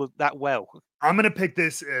the ball that well. I'm gonna pick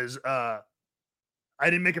this as I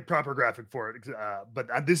didn't make a proper graphic for it, but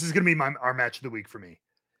this is gonna be our match of the week for me.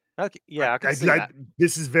 Okay, yeah, I can see that.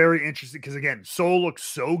 This is very interesting because again, Seoul looks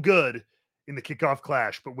so good in the kickoff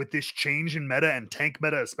clash, but with this change in meta and tank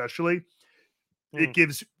meta especially, it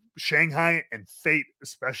gives Shanghai and Fate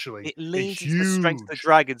especially it leans into the strength of the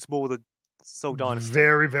Dragons more than Seoul Dynasty.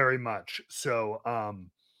 Very, very much. So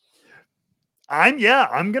I'm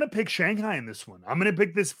gonna pick Shanghai in this one. I'm gonna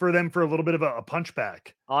pick this for them for a little bit of a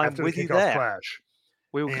punchback after the kickoff clash.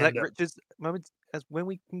 We will collect Richard's moments as when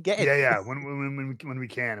we can get it. Yeah, when we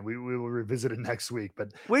can. We will revisit it next week.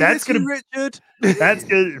 But we that's gonna Richard. That's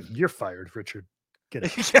good. You're fired, Richard. Get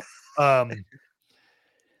it.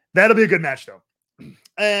 That'll be a good match though.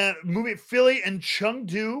 Moving Philly and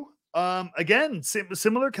Chengdu. Again,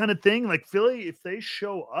 similar kind of thing. Like Philly, if they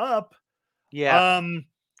show up,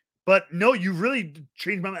 but no, you really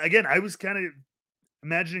changed my mind. Again, I was kind of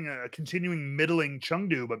imagining a continuing middling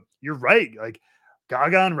Chengdu, but you're right. Like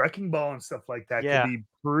Gaga and Wrecking Ball and stuff like that could be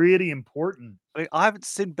pretty important. I mean, I haven't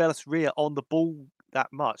seen Bellisria on the ball that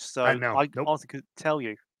much, so I honestly couldn't tell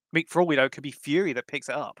you. I mean, for all we know, it could be Fury that picks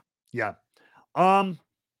it up. Yeah. I'm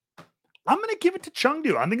gonna give it to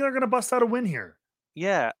Chengdu. I think they're gonna bust out a win here.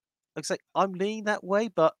 Yeah. Looks like I'm leaning that way,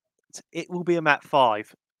 but it will be a map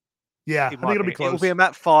 5. Yeah, I think it'll be close. It will be a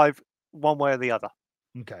map 5, one way or the other.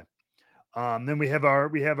 Okay. Then we have our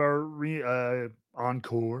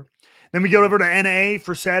encore. Then we go over to NA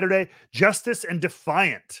for Saturday. Justice and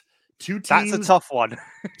Defiant. Two teams. That's a tough one.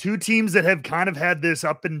 Two teams that have kind of had this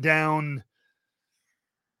up and down.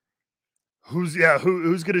 Who's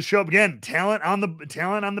going to show up again? Talent on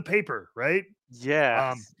the paper, right?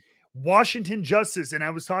 Yeah. Washington Justice, and I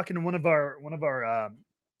was talking to one of our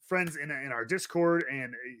friends in our Discord,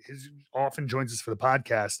 and his often joins us for the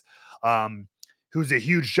podcast. Who's a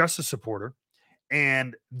huge Justice supporter,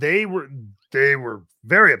 and they were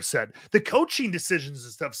very upset. The coaching decisions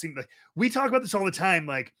and stuff seem like we talk about this all the time.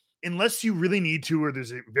 Like, unless you really need to, or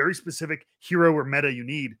there's a very specific hero or meta you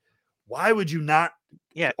need, why would you not?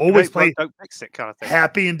 Always play don't fix it kind of thing.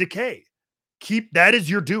 Happy and Decay. Keep that as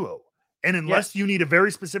your duo, and unless you need a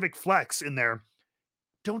very specific flex in there,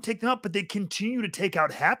 don't take them up. But they continue to take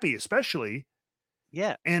out Happy, especially.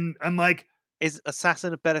 Yeah, and I'm like, is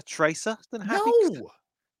Assassin a better Tracer than Happy? No.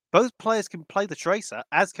 Both players can play the Tracer,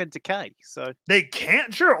 as can Decay. So they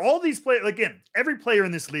can't. Sure, all these players, again, every player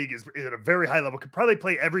in this league is at a very high level. Could probably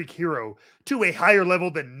play every hero to a higher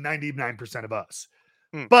level than 99% of us.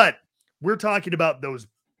 But we're talking about those,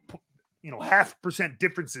 0.5%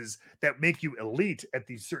 differences that make you elite at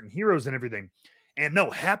these certain heroes and everything. And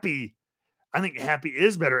no, Happy, I think Happy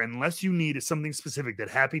is better unless you need something specific that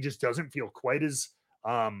Happy just doesn't feel quite as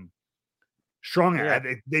strong.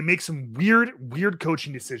 They make some weird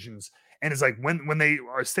coaching decisions, and it's like when they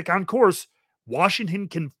stick on course, Washington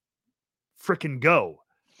can freaking go.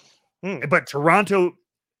 But Toronto,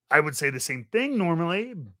 I would say the same thing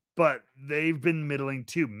normally, but they've been middling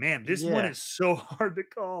too. Man, this one is so hard to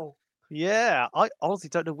call. Yeah, I honestly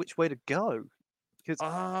don't know which way to go. Because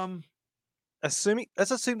let's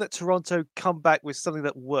assume that Toronto come back with something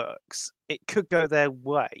that works. It could go their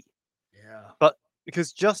way. Yeah. But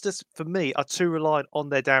because Justice, for me, are too reliant on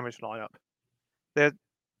their damage lineup. It's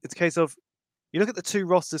a case of, you look at the two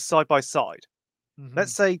rosters side by side.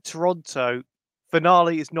 Let's say Toronto,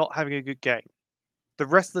 Finale is not having a good game. The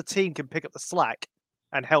rest of the team can pick up the slack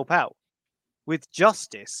and help out. With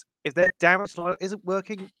Justice, if their damage lineup isn't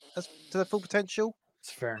working to their full potential,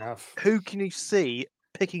 it's fair enough. Who can you see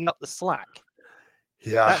picking up the slack?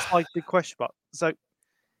 Yeah. That's my big question mark. So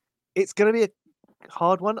it's going to be a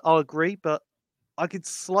hard one, I'll agree, but I could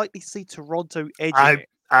slightly see Toronto edging it.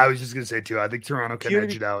 I was just going to say, too, I think Toronto can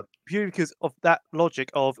edge it out. Purely because of that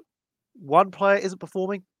logic of one player isn't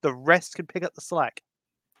performing, the rest can pick up the slack.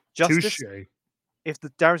 Justice, if the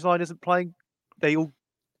damage line isn't playing, they all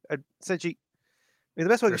essentially... I mean,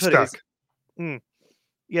 the best way to put it is...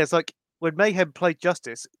 it's like when Mayhem played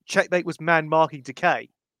Justice, Checkmate was man-marking Decay,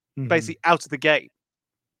 basically out of the game.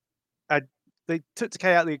 And they took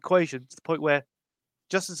Decay out of the equation to the point where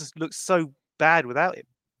Justice just looks so bad without him.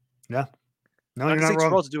 Yeah. No, you're not wrong.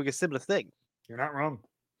 Toronto doing a similar thing. You're not wrong.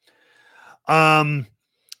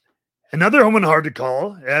 Another one hard to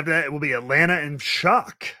call. That will be Atlanta and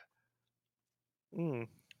Shock.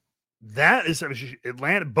 That is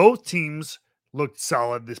Atlanta. Both teams looked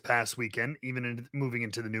solid this past weekend, even moving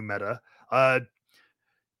into the new meta.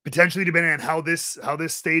 Potentially, depending on how this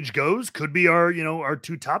stage goes, could be our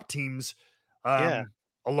two top teams.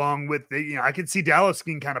 Along with I could see Dallas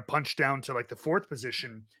being kind of punched down to like the 4th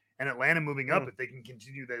position, and Atlanta moving up if they can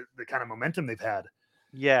continue the kind of momentum they've had.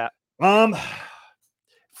 Yeah. For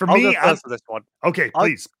I'll me, go first with this one. okay,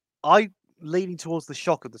 please. I'm leaning towards the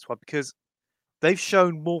shock of this one because they've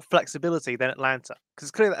shown more flexibility than Atlanta. Because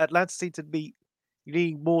it's clear that Atlanta seem to be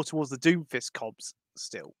leaning more towards the Doomfist comps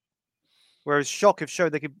still. Whereas Shock have shown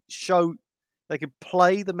they can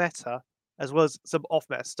play the meta as well as some off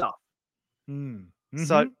meta stuff.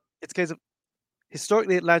 So it's a case of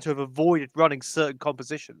historically Atlanta have avoided running certain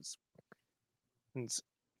compositions.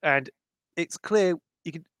 And it's clear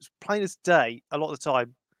you can plain as day a lot of the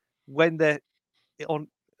time when they're on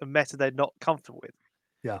a meta they're not comfortable with.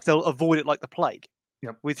 Yeah. They'll avoid it like the plague.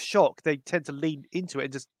 Yep. With Shock, they tend to lean into it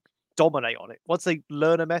and just dominate on it. Once they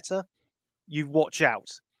learn a meta, you watch out.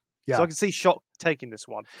 Yeah. So I can see Shock taking this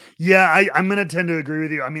one. Yeah, I'm gonna tend to agree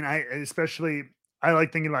with you. I mean, I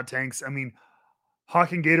like thinking about tanks. I mean,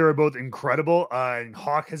 Hawk and Gator are both incredible. And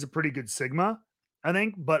Hawk has a pretty good Sigma, I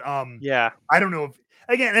think. But yeah, I don't know if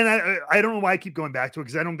again, and I don't know why I keep going back to it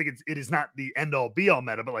because I don't think it is not the end all be all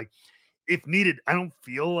meta, but like if needed, I don't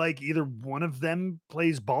feel like either one of them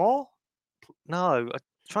plays ball. No, I'm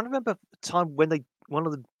trying to remember a time when one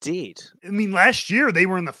of them did. I mean, last year they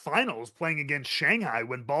were in the finals playing against Shanghai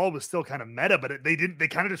when ball was still kind of meta, but they didn't. They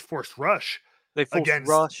kind of just forced rush. They forced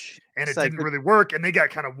rush, and it didn't really work, and they got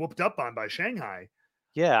kind of whooped up on by Shanghai.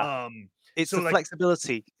 Yeah, it's the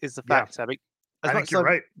flexibility is the factor. Yeah, I think you're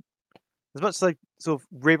right. As much as they sort of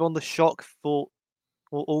rib on the Shock for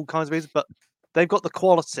all kinds of reasons, but they've got the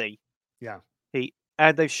quality. Yeah,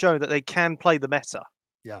 and they've shown that they can play the meta.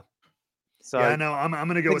 Yeah. So yeah, no, I'm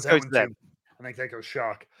gonna go with that one too. I think that goes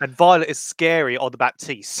Shock. And Violet is scary on the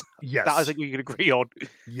Baptiste. Yes, that I think we can agree on.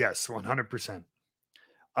 Yes, 100%.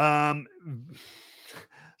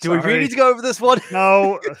 Do we really need to go over this one?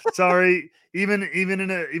 No, sorry. Even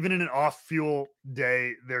in an off fuel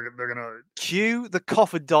day, they're gonna cue the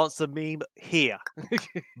coffin dancer meme here.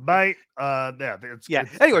 Bye. Yeah.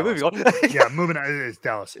 Anyway, Dallas. moving on. Yeah, moving on. It's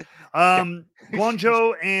Dallas.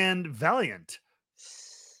 Guangzhou and Valiant.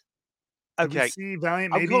 Okay. See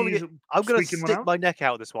Valiant. I'm going to stick my neck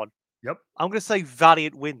out of this one. Yep. I'm going to say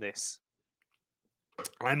Valiant win this.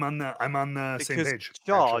 I'm on the same page.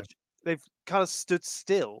 Charge, they've kind of stood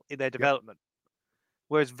still in their development,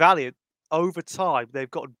 whereas Valiant, over time, they've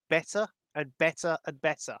gotten better and better and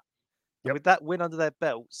better. And with that win under their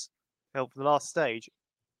belts, for the last stage,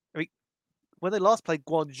 I mean, when they last played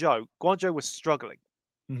Guangzhou was struggling.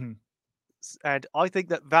 Mm-hmm. And I think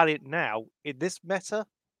that Valiant now, in this meta,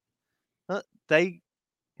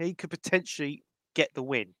 he could potentially get the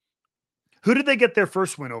win. Who did they get their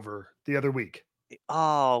first win over the other week?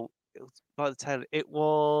 Oh, it was by the tail. It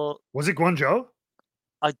was. Was it Guangzhou?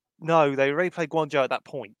 No, they already played Guangzhou at that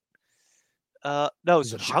point. No, it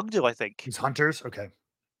was Chengdu, I think. It's Hunters, okay.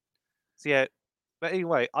 So yeah, but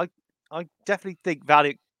anyway, I definitely think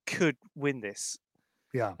Valiant could win this.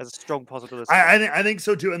 Yeah, as a strong possibility. I think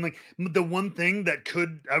so too. And like the one thing that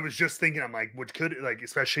could, I was just thinking, I'm like, which could like,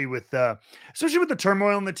 especially with the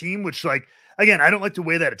turmoil in the team, which like again, I don't like to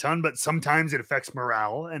weigh that a ton, but sometimes it affects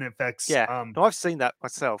morale and it affects. Yeah, no, I've seen that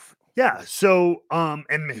myself. Yeah. So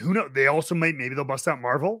and who knows? They also maybe they'll bust out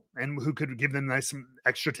Marvel, and who could give them some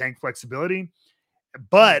extra tank flexibility.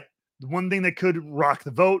 But the one thing that could rock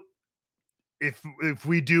the vote, if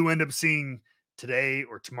we do end up seeing today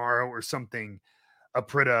or tomorrow or something,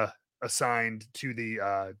 Aprita assigned to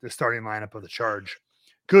the starting lineup of the Charge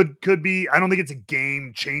could be. I don't think it's a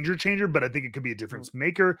game changer, but I think it could be a difference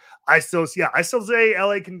maker. I still say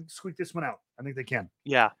LA can squeak this one out. I think they can.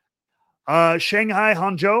 Yeah. Shanghai,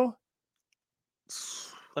 Hangzhou.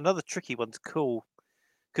 Another tricky one's cool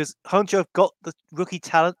because Hangzhou have got the rookie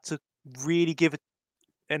talent to really give an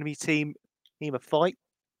enemy team a fight,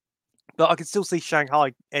 but I can still see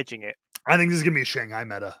Shanghai edging it. I think this is gonna be a Shanghai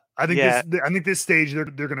meta. I think this stage they're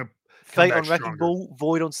gonna Fate on Wrecking Ball,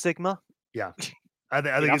 Void on Sigma. Yeah, I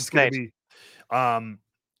think it's gonna be.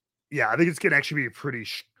 Yeah, I think it's gonna actually be a pretty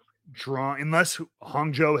strong, unless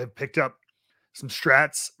Hangzhou have picked up some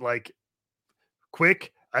strats like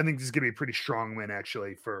quick. I think this is gonna be a pretty strong win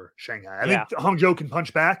actually for Shanghai. I think Hangzhou can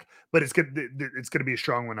punch back, but it's gonna be a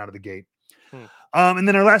strong one out of the gate. And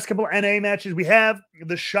then our last couple of NA matches, we have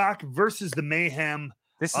the Shock versus the Mayhem.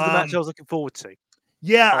 This is the match I was looking forward to.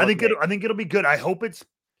 Yeah, I think it'll be good. I hope it's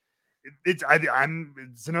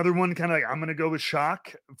another one kind of like I'm gonna go with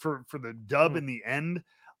Shock for the dub in the end.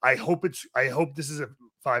 I hope this is a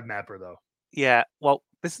 5-mapper though. Yeah, well,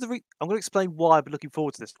 this is I'm going to explain why I've been looking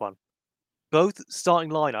forward to this one. Both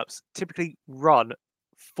starting lineups typically run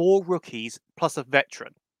 4 rookies plus a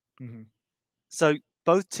veteran. Mm-hmm. So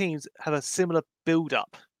both teams have a similar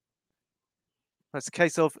build-up. It's a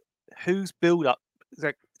case of whose build-up. It's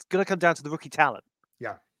going to come down to the rookie talent.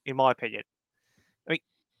 Yeah. In my opinion. I mean,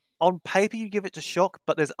 on paper you give it to Shock,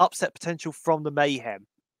 but there's upset potential from the Mayhem,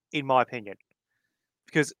 in my opinion,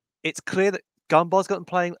 because it's clear that Gunbar's got them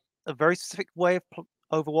playing a very specific way of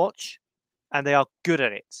Overwatch, and they are good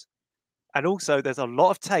at it. And also, there's a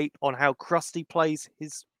lot of tape on how Krusty plays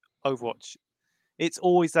his Overwatch. It's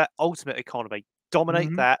always that ultimate economy.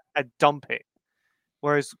 Dominate that and dump it.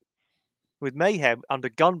 Whereas with Mayhem under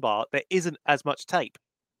Gunbar, there isn't as much tape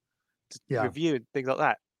to review and things like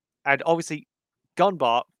that. And obviously,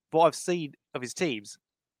 Gunbar, what I've seen of his teams,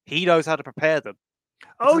 he knows how to prepare them.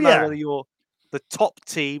 It doesn't matter whether you're the top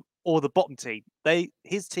team or the bottom team.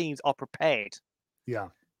 His teams are prepared. Yeah.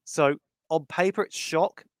 So on paper, it's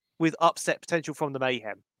Shock with upset potential from the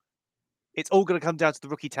Mayhem. It's all going to come down to the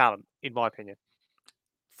rookie talent, in my opinion.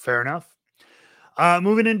 Fair enough.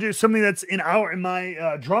 Moving into something that's in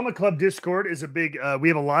my drama club Discord is a big. We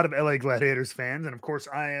have a lot of LA Gladiators fans, and of course,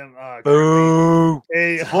 I am.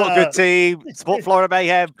 Support a good team. Support Florida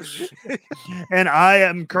Mayhem. And I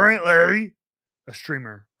am currently a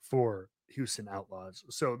streamer for Houston Outlaws.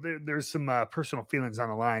 So there's some personal feelings on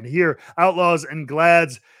the line here. Outlaws and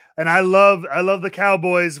Glads, and I love the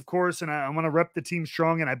Cowboys, of course, and I want to rep the team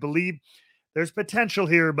strong, and I believe there's potential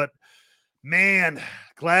here, but man,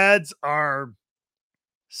 Glads are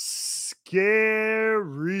scary.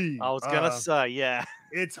 I was gonna say, yeah.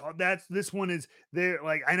 This one is there.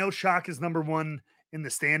 Like, I know Shock is number one in the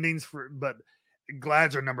standings but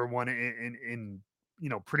Glads are number one in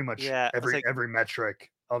pretty much every metric.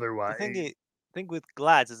 Otherwise, the thing with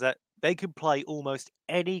Glads is that they can play almost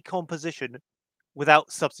any composition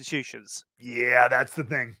without substitutions. Yeah, that's the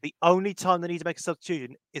thing. The only time they need to make a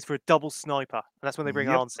substitution is for a double sniper, and that's when they bring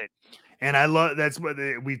Arns in. And I love that's what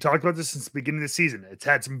we talked about this since the beginning of the season. It's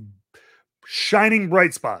had some shining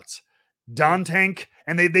bright spots. Don Tank,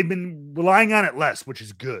 and they've been relying on it less, which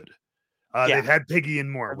is good. They've had Piggy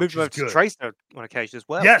in more, which is good. Tracer on occasion as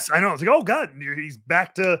well. Yes, I know. It's like, oh god, he's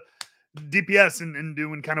back to DPS and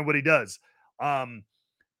doing kind of what he does.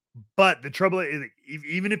 But the trouble is,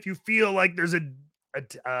 even if you feel like there's a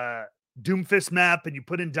Doomfist map and you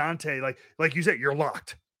put in Dante, like you said, you're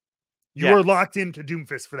locked. You are locked into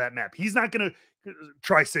Doomfist for that map. He's not going to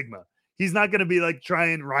try Sigma. He's not going to be like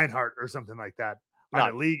trying Reinhardt or something like that on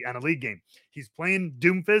a league game. He's playing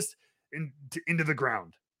Doomfist into the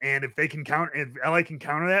ground. And if LA can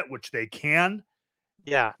counter that, which they can,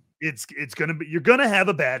 it's gonna be, you're gonna have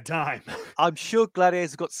a bad time. I'm sure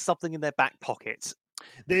Gladiators have got something in their back pocket.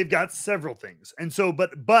 They've got several things, and so,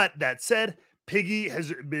 but that said, Piggy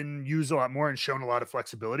has been used a lot more and shown a lot of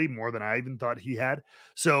flexibility, more than I even thought he had.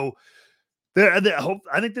 So, I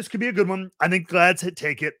think this could be a good one. I think Glads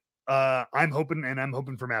take it. I'm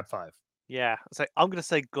hoping for map 5. Yeah, so I'm going to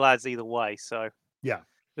say Glads either way. So yeah,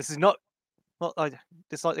 this is not like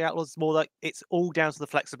dislike the Outlaws. It's more like it's all down to the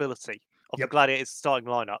flexibility of the Gladiators starting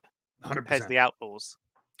lineup compared to the Outlaws.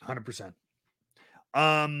 100%.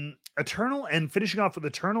 Eternal, and finishing off with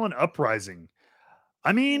Eternal and Uprising.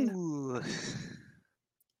 I mean,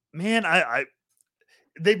 man, I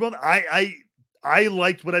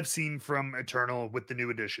liked what I've seen from Eternal with the new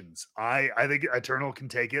additions. I think Eternal can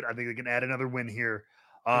take it. I think they can add another win here.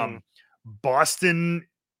 Boston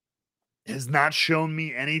has not shown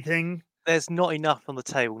me anything. There's not enough on the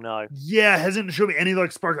table, no. Yeah, hasn't shown me any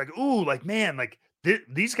like spark. Like, ooh, like man, like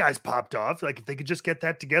these guys popped off. Like if they could just get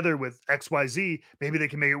that together with XYZ, maybe they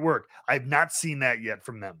can make it work. I've not seen that yet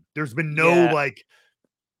from them. There's been no like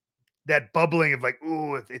that bubbling of like,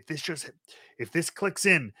 ooh, if this clicks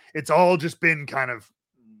in, it's all just been kind of.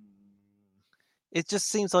 It just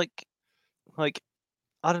seems like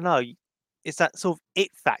I don't know. It's that sort of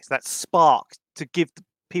it factor, that spark to give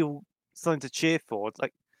people something to cheer for. It's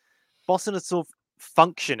like Boston is sort of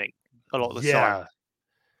functioning a lot of the time.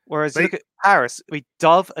 Whereas look at Paris, I mean,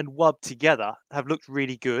 Dove and Wub together have looked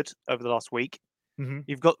really good over the last week.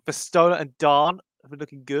 You've got Vastola and Darn have been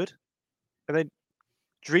looking good. And then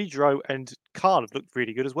Dredro and Khan have looked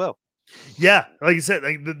really good as well. Yeah, like you said,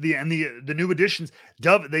 like the new additions,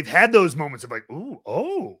 Dove, they've had those moments of like, ooh,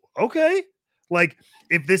 oh, okay. Like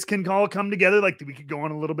if this can all come together, like we could go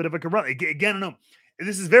on a little bit of a run. Again, I know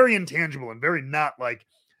this is very intangible and very not like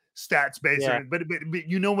stats based, but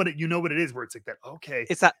you know what it is, where it's like that. Okay,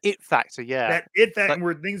 it's that it factor, that it factor like,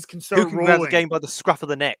 where things can start rolling. Grab the game by the scruff of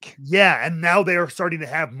the neck. Yeah, and now they are starting to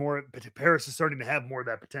have more. Paris is starting to have more of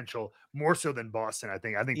that potential, more so than Boston. I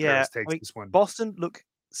think Paris takes this one. Boston look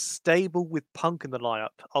stable with Punk in the lineup.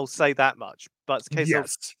 I'll say that much. But it's a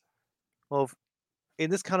case of in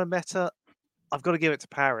this kind of meta, I've got to give it to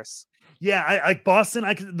Paris. Yeah, I like Boston.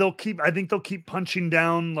 I think they'll keep punching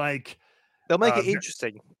down. Like they'll make it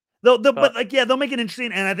interesting. They'll make it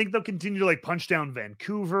interesting, and I think they'll continue to like punch down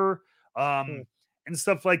Vancouver. And and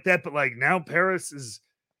stuff like that. But like now Paris is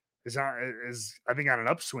I think on an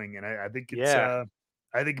upswing, and I think it's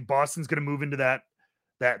I think Boston's going to move into that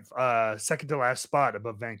second to last spot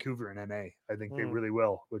above Vancouver and NA. I think they really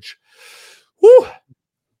will. Which, whoo!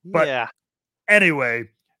 But anyway,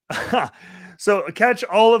 so catch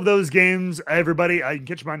all of those games, everybody. I can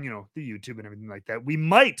catch them on the YouTube and everything like that. We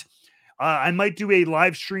might. I might do a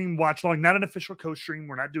live stream watch along, not an official co-stream.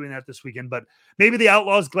 We're not doing that this weekend, but maybe the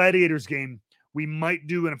Outlaws Gladiators game. We might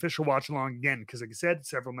do an official watch along again because, like I said,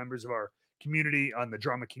 several members of our community on the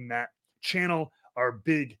Drama King Matt channel are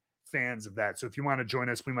big fans of that. So if you want to join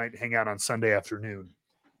us, we might hang out on Sunday afternoon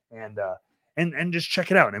and just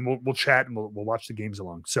check it out, and we'll chat and we'll watch the games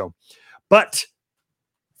along. So, but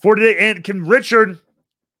for today, and can Richard,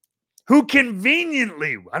 who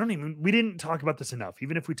conveniently, we didn't talk about this enough.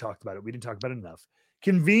 Even if we talked about it, we didn't talk about it enough.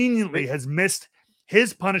 Conveniently has missed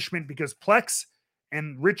his punishment because Plex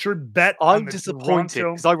and Richard bet. I'm disappointed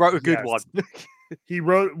because I wrote a good one. He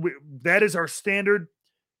wrote, that is our standard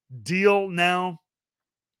deal now.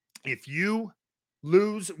 If you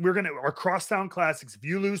lose, our Crosstown Classics, if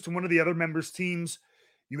you lose to one of the other members' teams,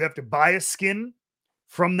 you have to buy a skin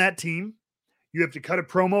from that team. You have to cut a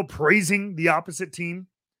promo praising the opposite team.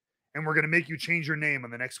 And we're going to make you change your name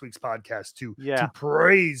on the next week's podcast to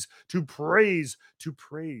praise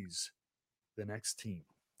the next team.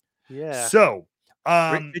 Yeah. So,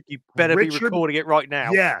 Richard, you better be recording it right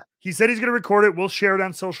now. Yeah. He said he's going to record it. We'll share it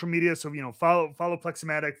on social media. So, follow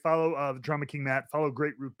Pleximatic, follow the Drama King Matt, follow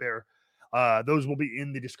Great Root Bear. Those will be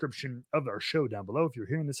in the description of our show down below if you're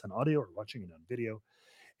hearing this on audio or watching it on video.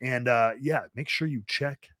 And make sure you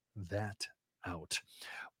check that out.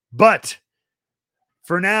 But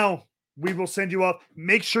for now, we will send you off.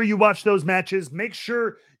 Make sure you watch those matches. Make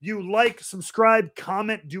sure you like, subscribe,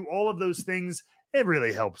 comment, do all of those things. It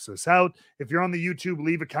really helps us out. If you're on the YouTube,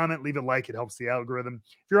 leave a comment, leave a like. It helps the algorithm.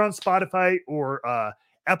 If you're on Spotify or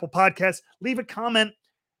Apple Podcasts, leave a comment.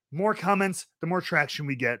 More comments, the more traction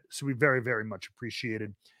we get. So we very, very much appreciate it.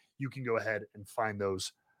 You can go ahead and find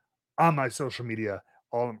those on my social media,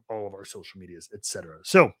 all of our social medias, etc.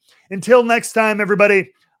 So until next time,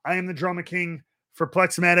 everybody, I am the Drama King for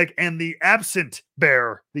Pleximatic and the absent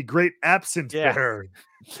bear, the great absent bear.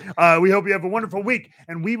 We hope you have a wonderful week,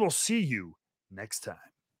 and we will see you next time.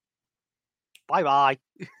 Bye-bye.